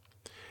crazy?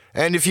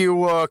 And if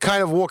you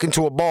kind of walk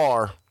into a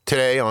bar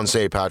today on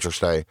St. Patrick's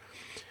Day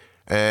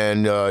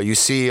and you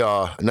see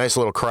a nice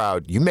little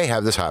crowd, you may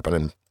have this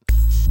happening.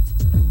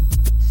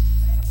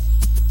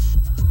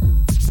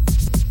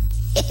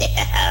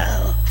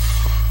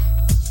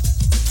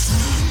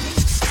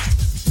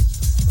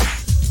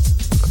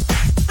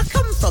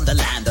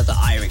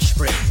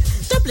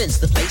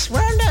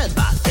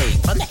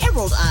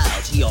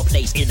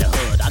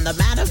 I'm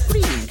the man of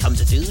green, come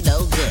to do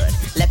no good.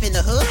 Left in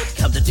the hood,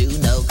 come to do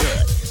no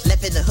good.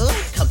 Left in the hood,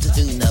 come to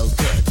do no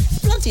good.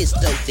 Blunt is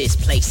dope, this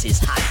place is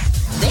hype.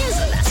 There's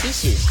a lassie,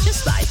 she's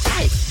just my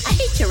type. I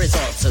hate your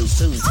resort so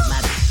soon to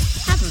marry.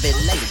 Haven't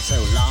been late so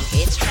long,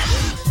 it's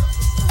tragedy.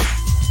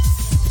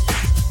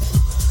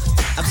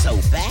 I'm so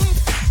bad,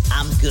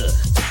 I'm good.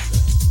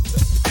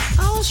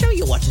 I'll show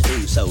you what to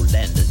do, so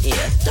lend an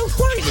ear. Don't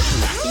worry, little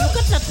lassie, you've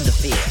got nothing to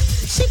fear.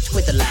 Sit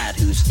with the lad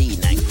who's lean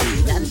and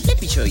green, and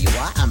let me show you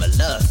why I'm a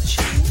love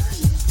machine.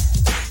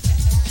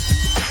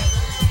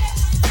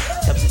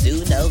 Come to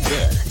do no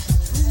good.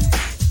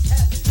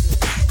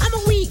 I'm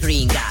a wee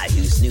green guy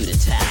who's new to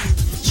town.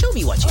 Show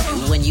me what you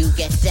do when you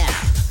get down.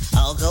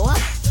 I'll go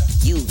up,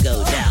 you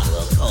go down.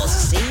 We'll cause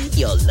a scene,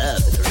 you'll love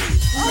the groove.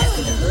 Left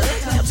in the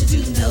hood, come to do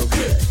no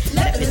good.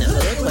 Left in the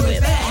hood, when we're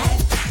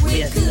bad,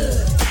 we're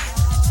good.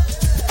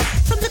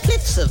 From the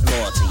cliffs of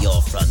Moor to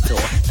your front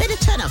door, better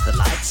turn up the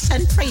lights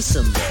and pray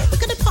some more. We're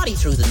gonna party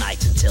through the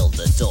night until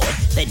the dawn.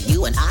 Then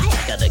you and I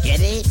are gonna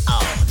get it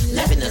on.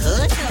 Left in the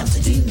hood, come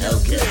to do no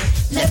good.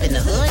 Left in the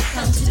hood,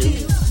 come to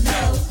do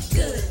no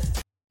good.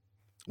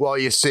 Well,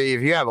 you see,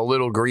 if you have a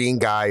little green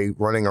guy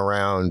running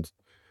around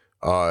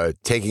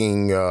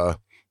taking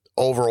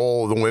over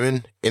all the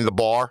women in the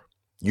bar,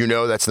 you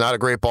know that's not a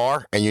great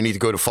bar, and you need to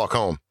go to fuck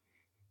home.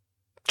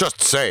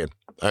 Just saying.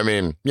 I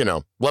mean, you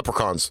know,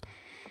 leprechauns.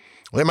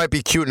 They might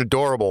be cute and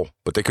adorable,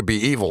 but they could be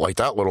evil like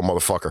that little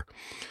motherfucker.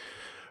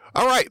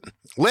 All right,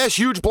 last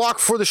huge block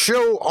for the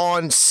show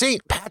on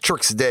St.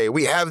 Patrick's Day.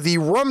 We have the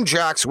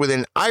Rumjacks with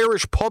an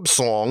Irish pub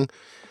song,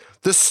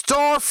 the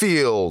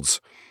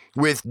Starfields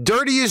with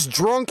Dirtiest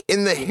Drunk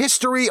in the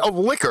History of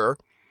Liquor.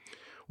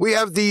 We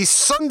have the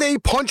Sunday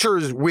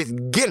Punchers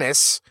with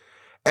Guinness,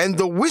 and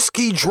the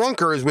Whiskey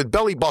Drunkers with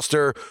Belly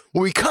Buster.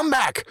 When we come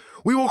back,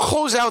 we will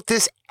close out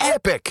this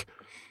epic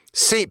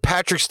St.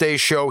 Patrick's Day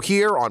show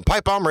here on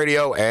Pipebomb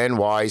Radio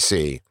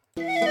NYC.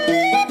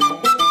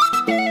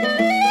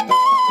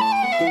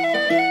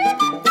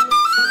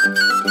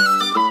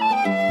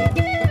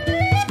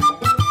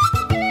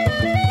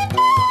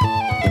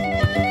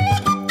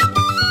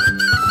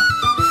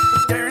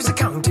 There's a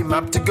county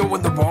map to go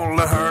in the wall,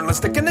 a hurl, a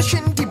stick in a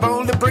shinty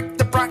bowl, the brick,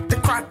 the brack, the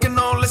crack, and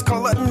all. Let's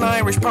call it an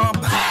Irish pub.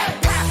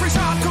 Caffrey's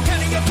hard,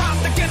 Kilkenny, a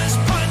pub, the Guinness,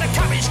 pint, a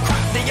cabbage,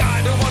 crap, the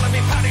I don't wanna be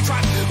paddy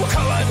trap. We'll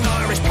call it an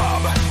Irish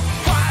pub.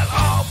 While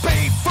all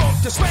be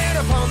fucked, to swear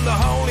upon the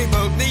holy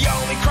book, the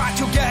only crack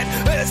you'll get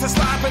is a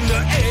slap in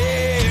the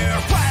air.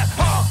 While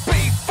all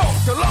be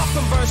fucked, you'll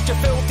often burst your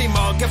filthy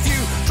mug if you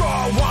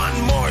draw one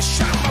more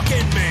shamrock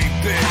in me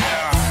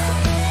beer.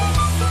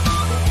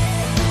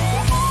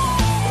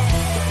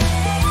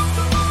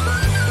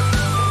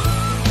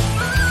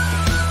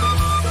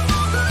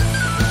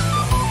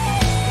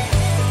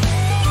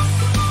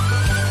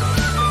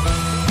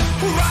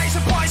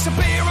 A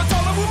beer, a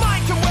dollar will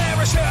make you wear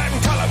a shirt and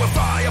colour with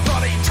fire,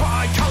 bloody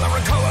tri-colour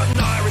and colour,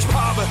 an Irish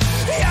pub.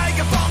 The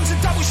Jager bombs and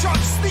double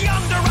shots, the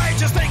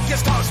underagers think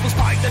it's toast. We'll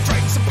spike the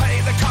drinks and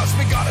pay the cost,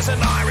 we got us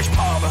an Irish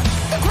pub.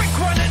 The quick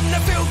run in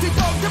the filthy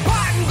bog, the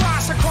pattern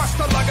glass across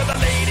the lug of the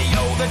lady,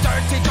 oh the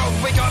dirty dog,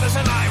 we got us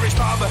an Irish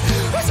pub.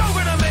 It's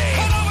over to me,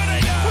 and over to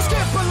you. We'll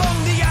skip along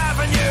the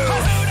avenue,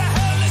 and who the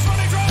hell is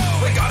running through?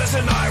 We got us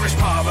an Irish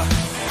pub.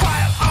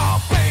 While all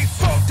big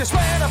folk to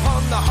swear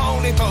upon the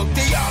holy book,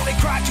 the only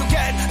crack you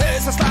get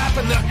is a slap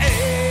in the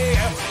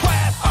air.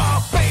 Well,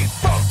 all be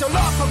fucked, you'll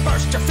often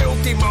burst your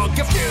filthy mug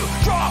if you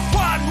draw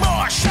one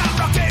more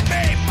shamrock in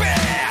me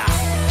beer.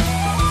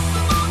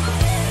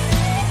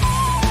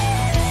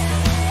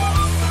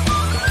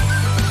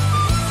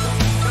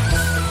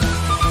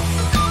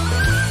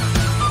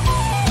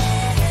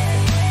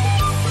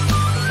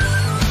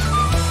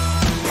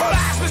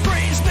 Plasmas,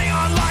 greens,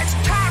 neon lights,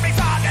 carry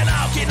fog and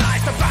alky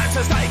nights. The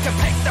bouncers, they can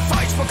pick the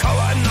fights, we'll call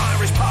it an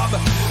Irish pub.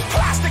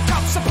 Plastic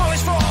cups are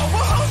polished for all,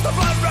 we'll hose the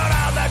blood right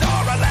out the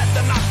door and let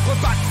them knock.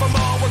 We're back for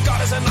more, we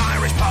got us an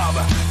Irish pub.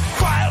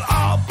 While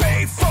all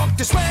be fucked,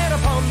 to swear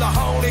upon the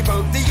holy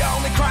book, the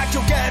only crack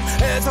you'll get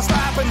is a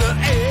slap in the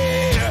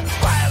air.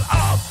 While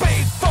all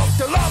be fucked,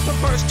 you'll often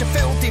burst your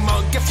filthy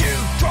mug if you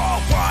draw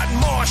one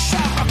more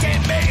shamrock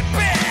in me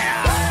beer.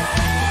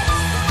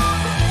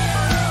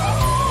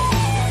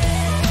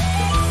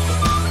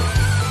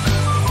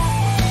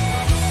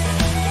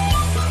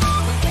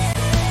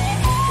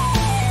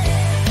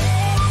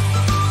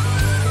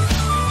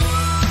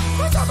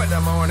 The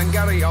morning,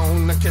 Gary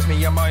on, kiss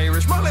me, I'm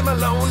Irish, Molly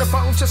Malone, a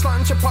punch, a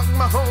slant, a pug,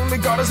 Mahone, we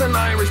got us an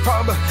Irish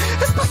pub.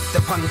 Spike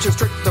the punches,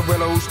 strip the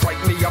willows, strike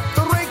me up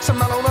the rakes, and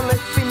mellow, and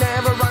if he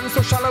never runs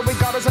so shallow, we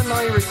got us an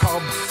Irish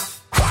pub.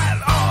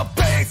 While all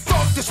big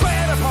folk to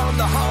swear upon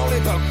the holy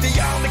book, the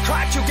only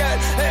crack you get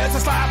is a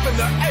slap in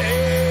the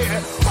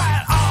air.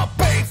 While all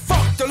big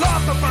folk to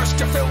love the burst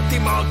your filthy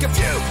mug if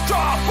you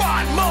draw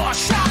one more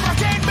shamrock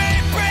in me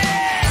beer.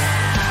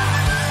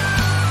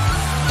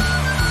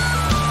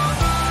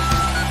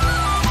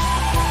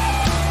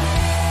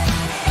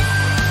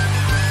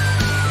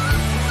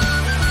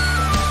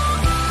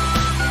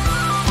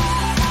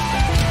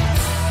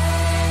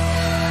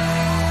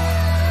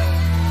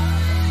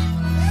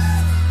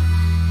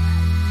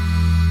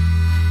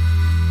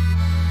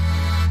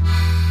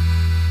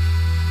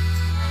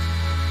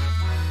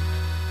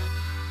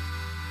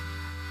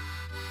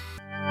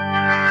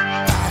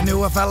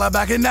 fella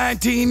back in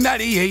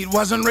 1998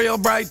 wasn't real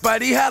bright,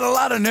 but he had a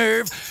lot of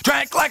nerve.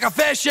 Drank like a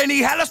fish and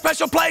he had a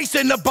special place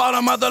in the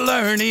bottom of the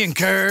learning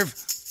curve.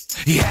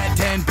 He had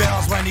 10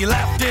 bells when he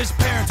left his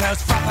parents'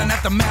 house, frothing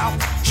at the mouth,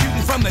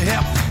 shooting from the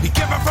hip. He'd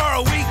give her for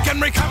a week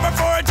and recover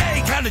for a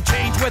day, kind of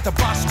changed with a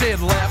busted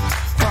lip.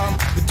 From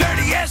the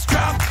dirtiest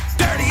drunk,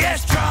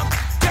 dirtiest drunk,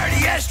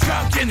 dirtiest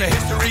drunk in the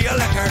history of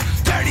liquor.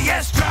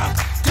 Dirtiest drunk,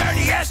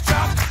 dirtiest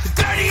drunk, the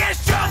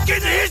dirtiest drunk in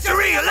the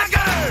history of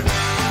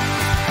liquor.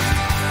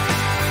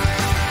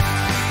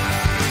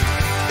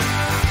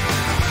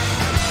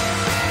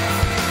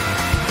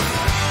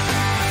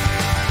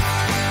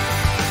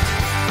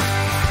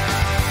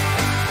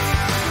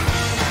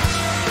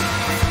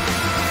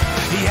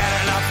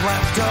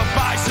 Left to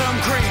buy some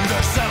cream to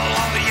settle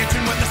all the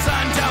itching when the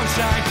sun don't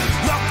shine.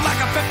 Looked like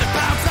a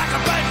 50-pound sack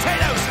of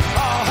potatoes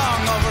all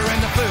hung over in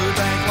the food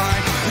bank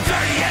line. The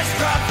dirtiest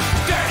drunk,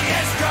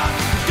 dirtiest drunk,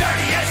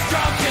 dirtiest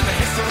drunk in the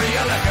history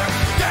of liquor.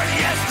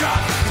 Dirtiest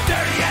drunk,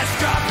 dirtiest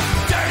drunk,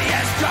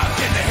 dirtiest drunk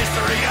in the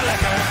history of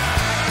liquor.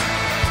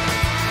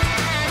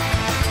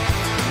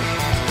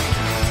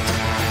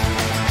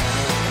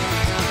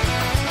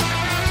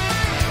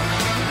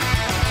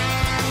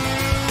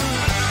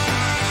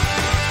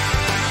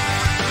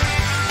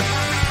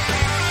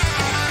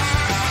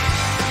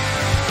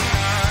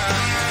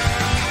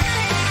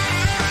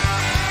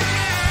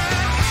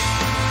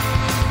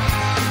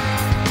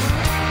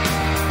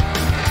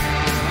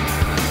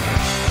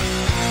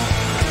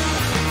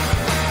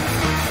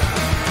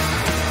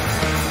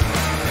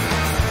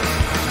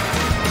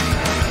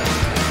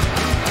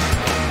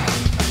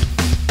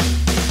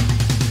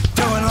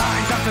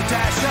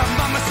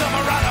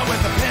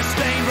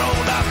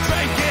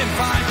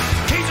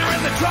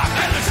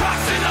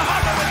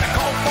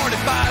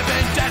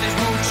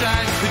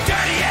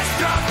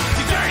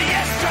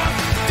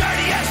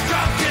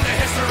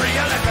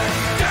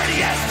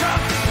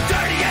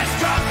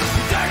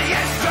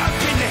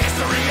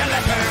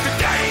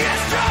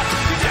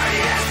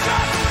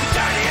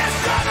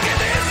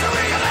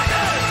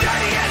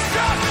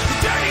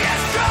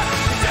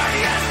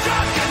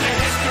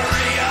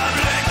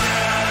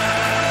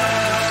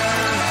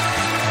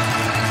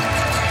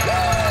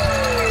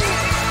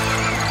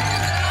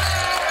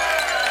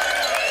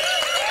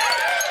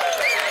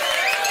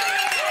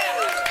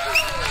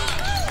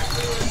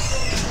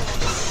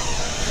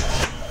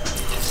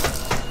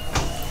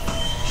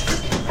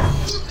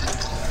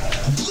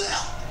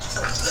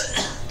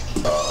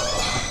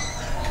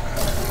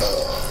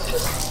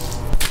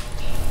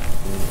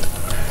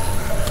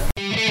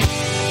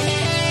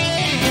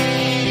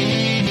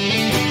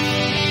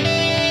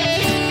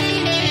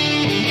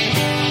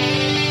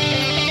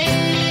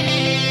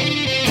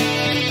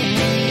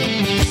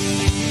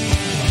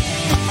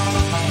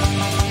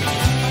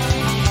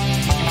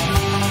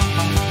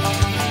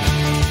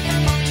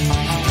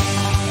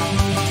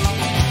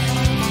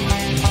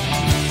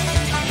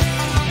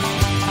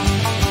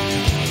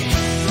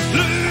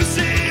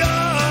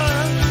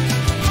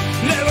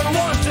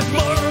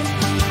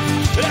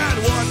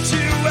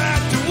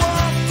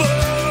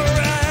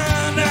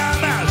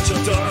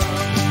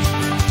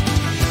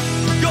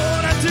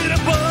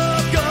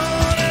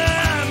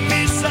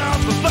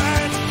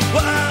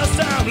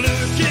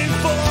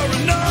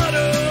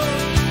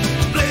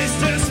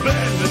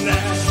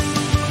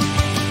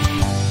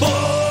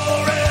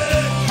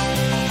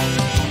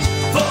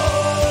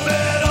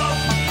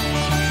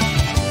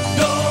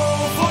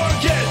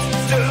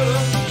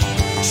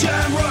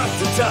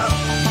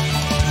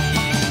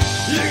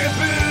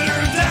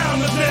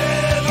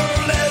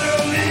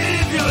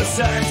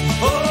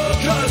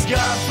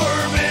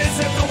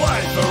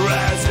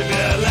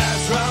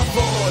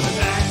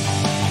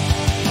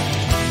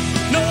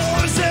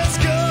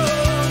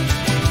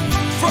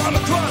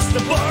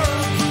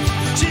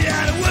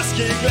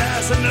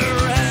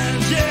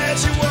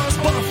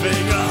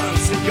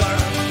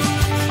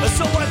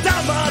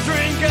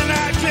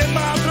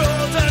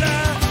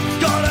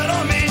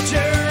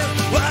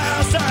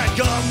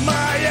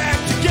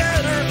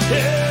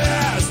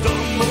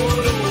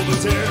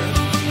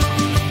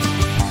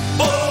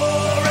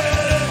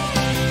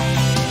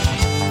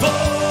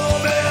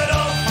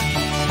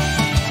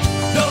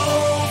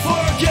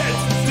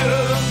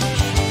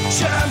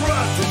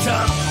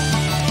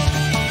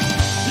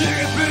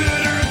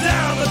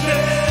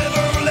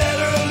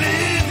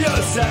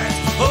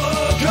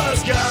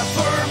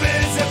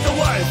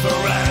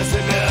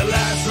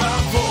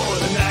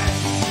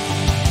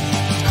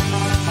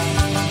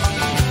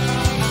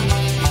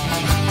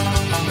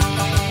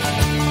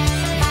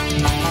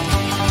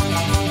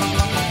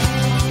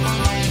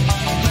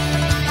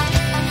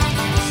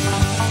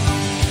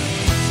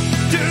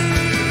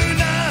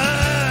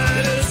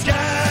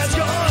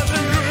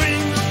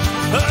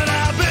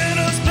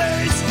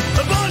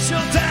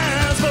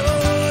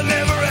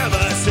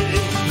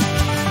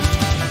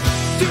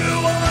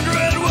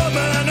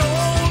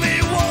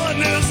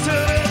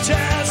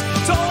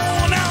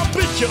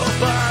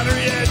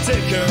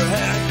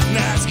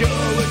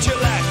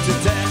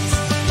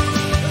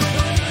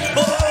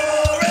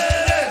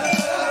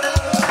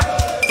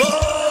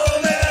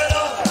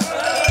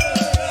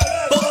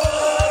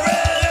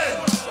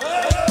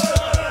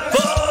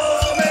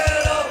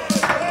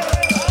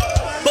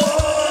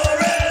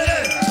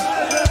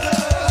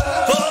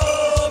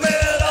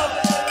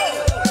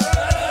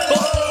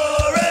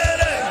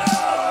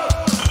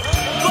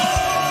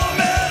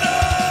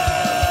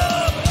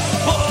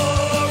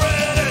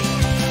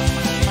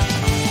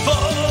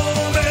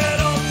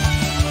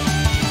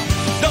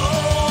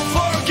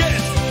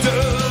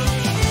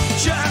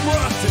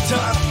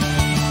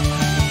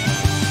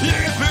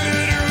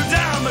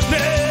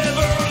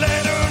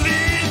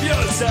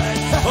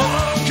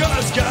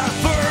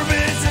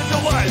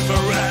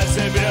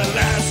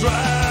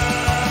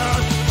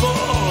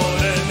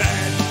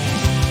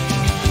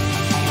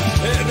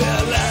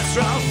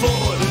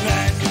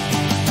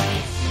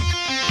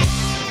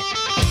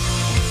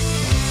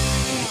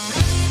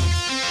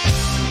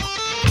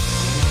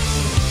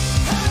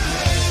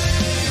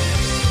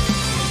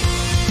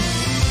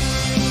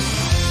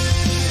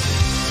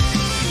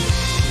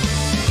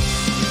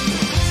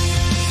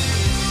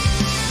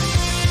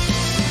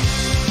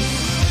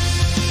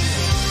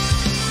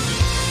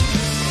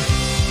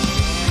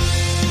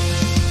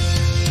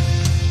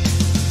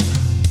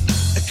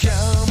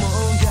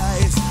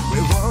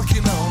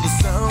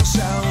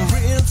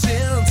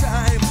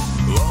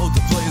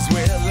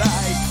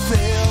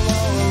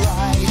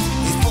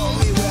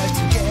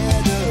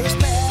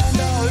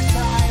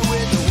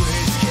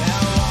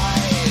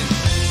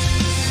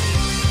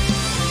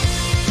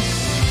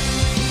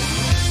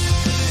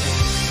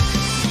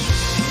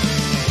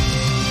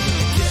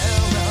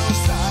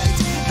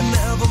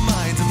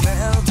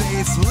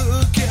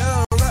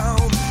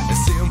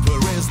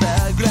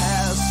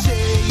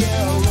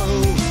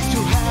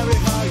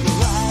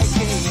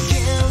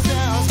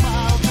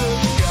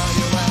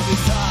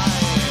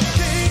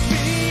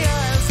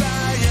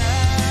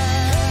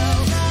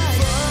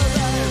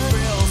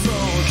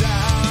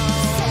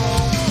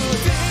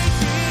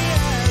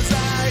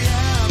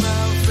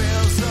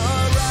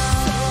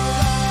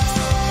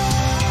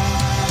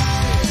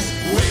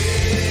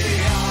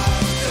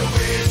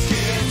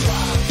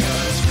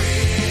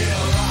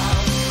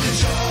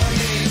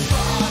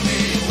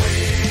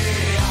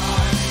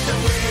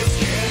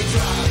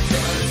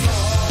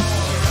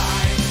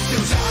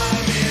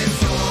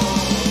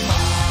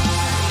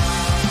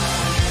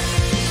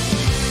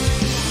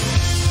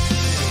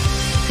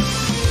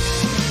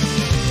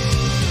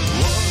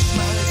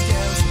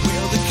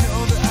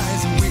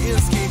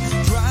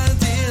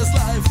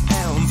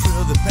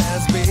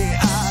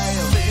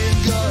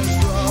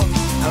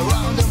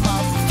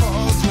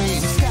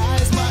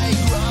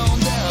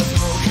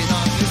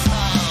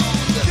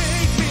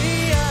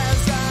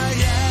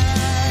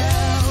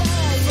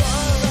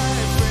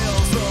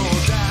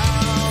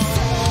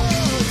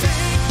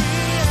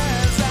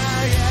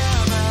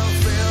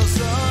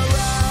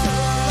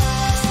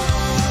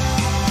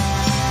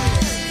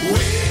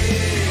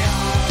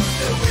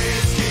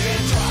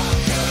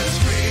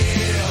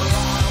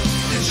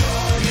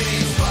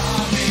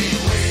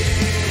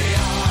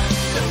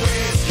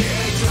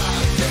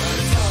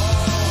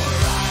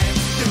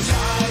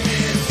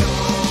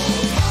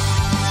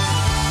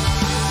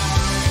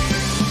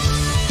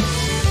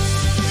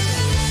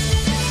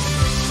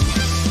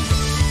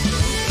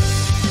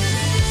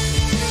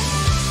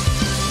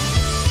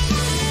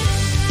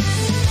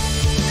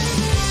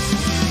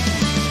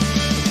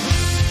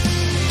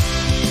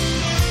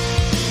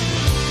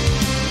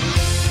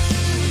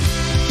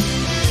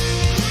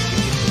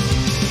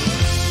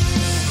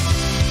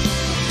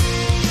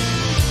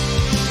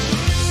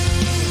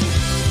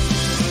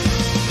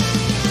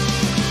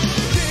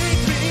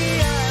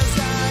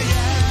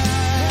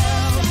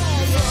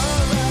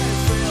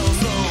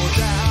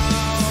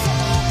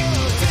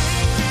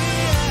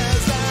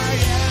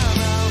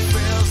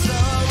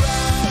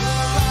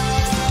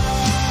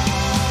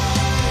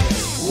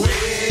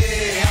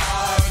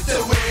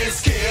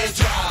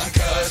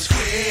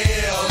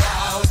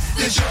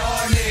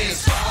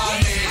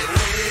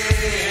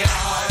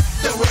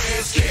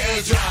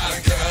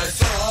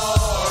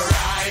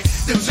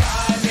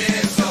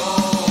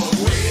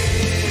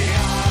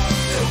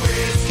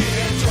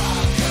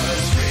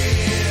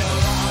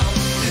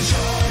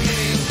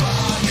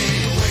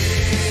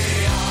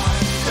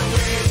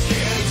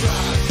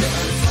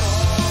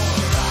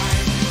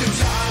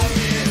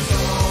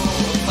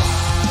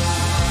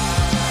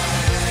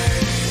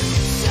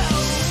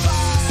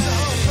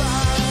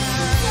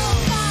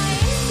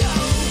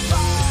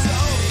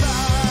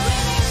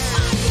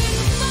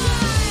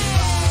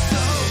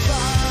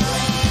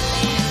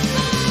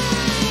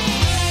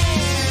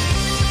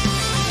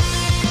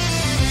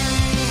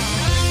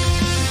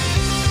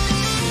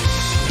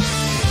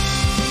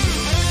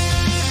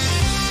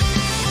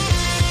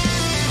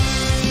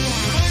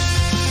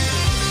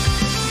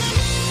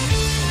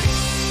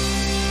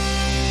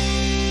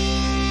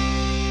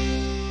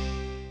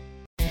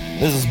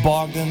 This is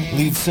Bogdan,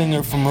 lead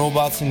singer from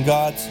Robots and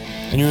Gods,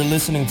 and you're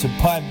listening to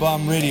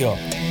Pipebomb Radio.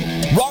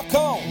 Rock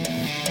on!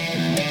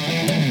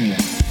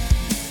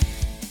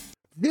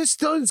 This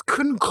does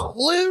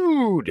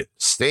conclude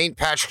St.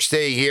 Patrick's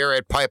Day here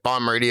at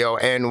Pipebomb Radio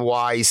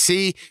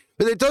NYC,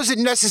 but it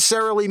doesn't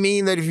necessarily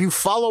mean that if you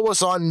follow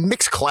us on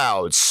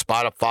Mixcloud,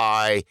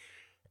 Spotify,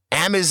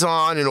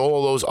 Amazon, and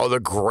all those other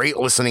great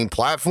listening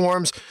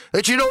platforms,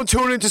 that you don't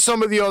tune into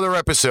some of the other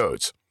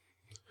episodes.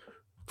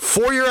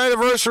 4-year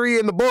anniversary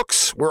in the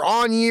books. We're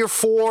on year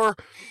 4.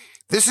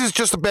 This has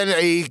just been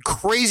a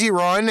crazy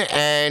run,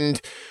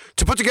 and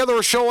to put together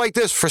a show like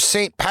this for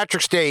St.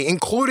 Patrick's Day,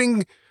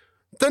 including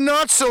the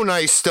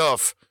not-so-nice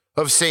stuff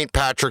of St.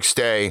 Patrick's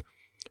Day,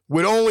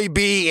 would only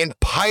be in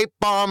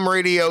Pipebomb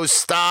Radio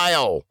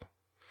style.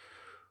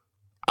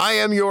 I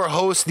am your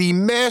host, the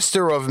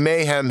master of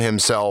mayhem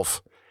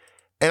himself,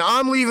 and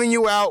I'm leaving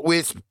you out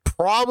with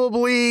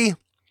probably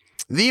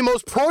the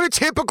most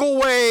prototypical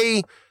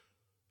way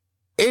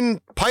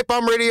in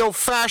Pipebomb Radio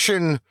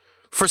fashion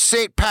for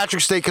St.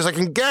 Patrick's Day, because I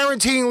can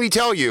guaranteeingly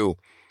tell you,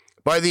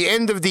 by the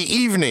end of the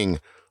evening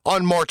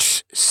on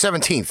March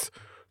 17th,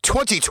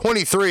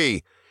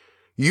 2023,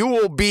 you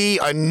will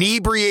be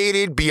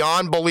inebriated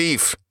beyond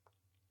belief.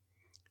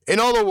 In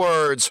other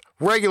words,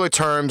 regular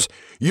terms,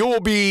 you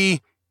will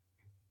be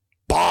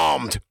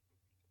bombed,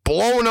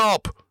 blown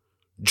up,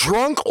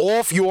 drunk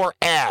off your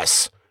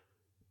ass.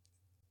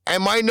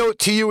 And my note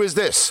to you is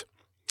this.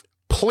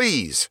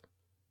 Please,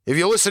 if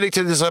you're listening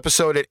to this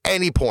episode at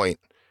any point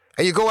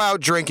and you go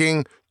out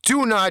drinking,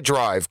 do not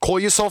drive. Call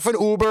yourself an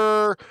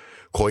Uber,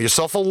 call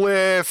yourself a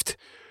Lyft,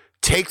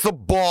 take the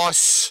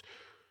bus,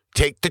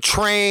 take the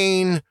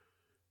train,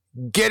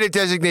 get a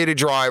designated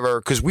driver,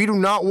 because we do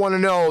not want to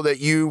know that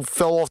you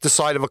fell off the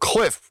side of a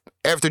cliff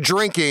after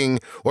drinking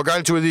or got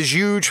into this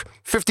huge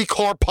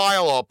 50-car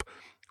pileup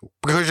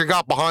because you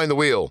got behind the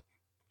wheel.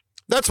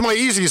 That's my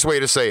easiest way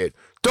to say it.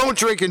 Don't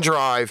drink and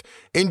drive.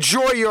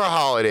 Enjoy your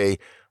holiday.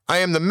 I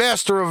am the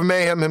master of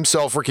mayhem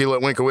himself, Ricky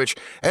Litwinkowicz,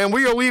 and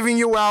we are leaving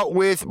you out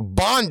with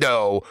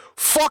Bondo.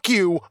 Fuck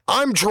you,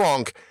 I'm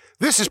drunk.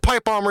 This is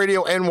Pipebomb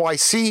Radio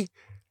NYC,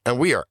 and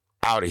we are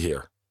out of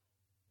here.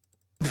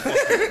 You're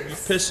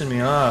pissing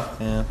me off,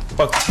 man.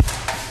 Fuck.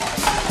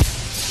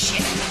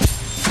 Shit.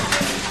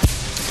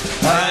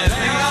 I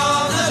bang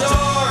on the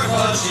door,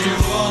 but you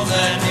won't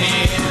let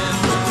me in.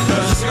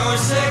 'Cause you're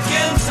sick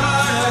and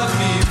tired of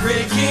me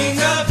reeking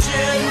of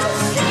gin.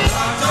 You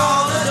locked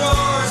all the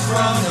doors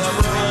from the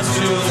front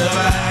to the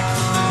back,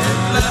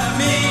 and left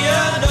me a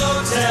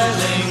note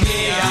telling me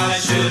I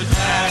should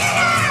pack.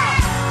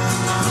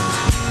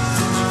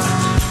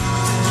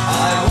 I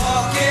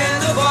walk in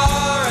the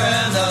bar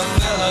and the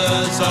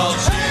fellas all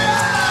cheer.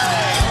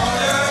 They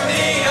order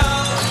me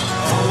up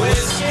a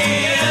whiskey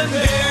and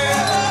beer.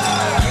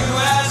 You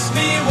ask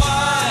me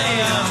why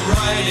I'm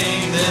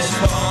writing this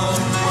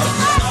poem.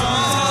 It's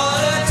all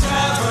a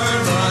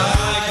tavern, but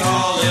I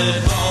call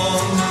it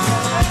home.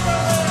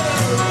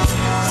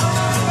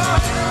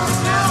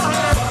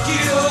 Fuck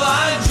you,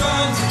 I'm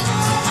drunk.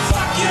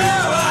 Fuck you,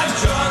 I'm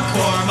drunk.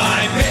 Pour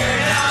my beer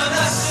down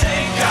the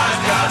sink.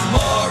 I've got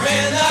more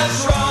in the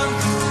trunk.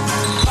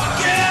 Fuck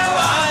you,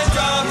 I'm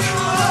drunk.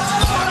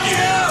 Fuck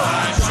you,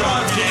 I'm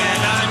drunk.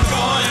 And I'm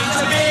going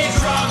to be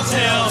drunk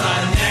till the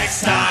next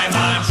time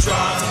I'm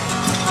drunk.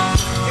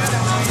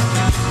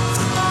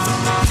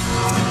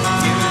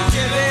 You've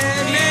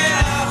given me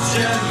an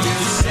option. You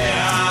say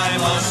I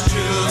must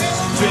choose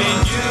between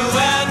you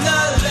and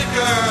the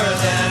liquor.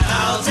 Then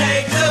I'll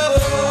take the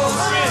booze.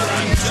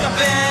 I'm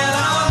jumping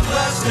on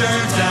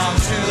Western down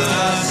to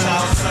the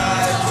south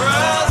side, where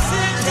I'll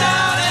sit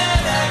down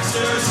and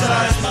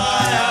exercise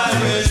my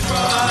Irish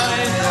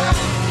pride.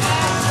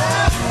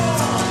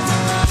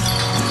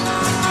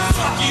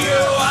 Fuck you,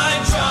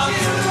 I'm drunk.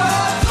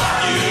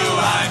 Fuck you,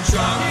 I'm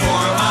drunk.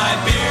 Pour my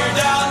beer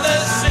down the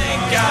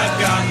sink. I've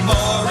got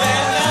more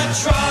in the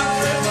trunk.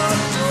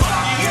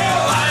 Fuck you,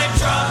 I'm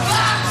drunk.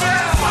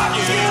 Fuck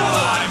you,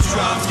 I'm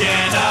drunk.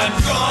 And I'm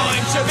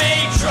going to be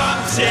drunk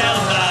till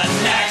the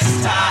next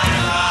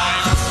time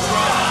I'm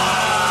drunk.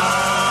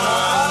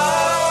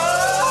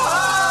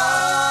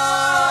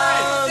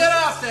 Get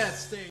off that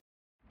stage.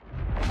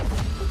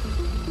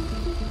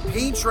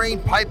 Pain Train,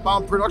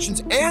 Pipebomb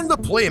Productions, and the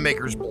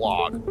Playmakers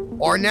blog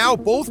are now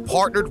both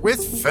partnered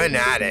with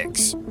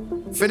Fanatics.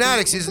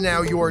 Fanatics is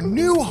now your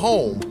new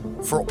home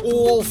for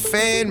all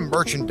fan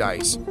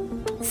merchandise.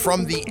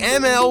 From the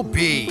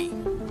MLB,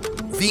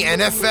 the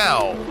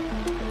NFL,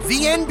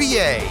 the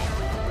NBA,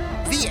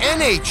 the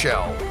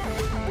NHL,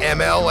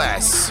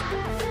 MLS,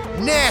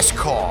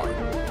 NASCAR,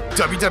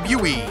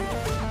 WWE,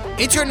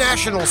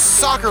 international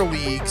soccer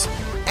leagues,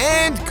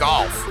 and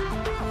golf.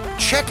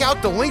 Check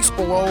out the links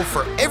below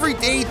for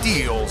everyday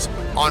deals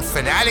on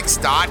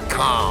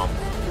Fanatics.com.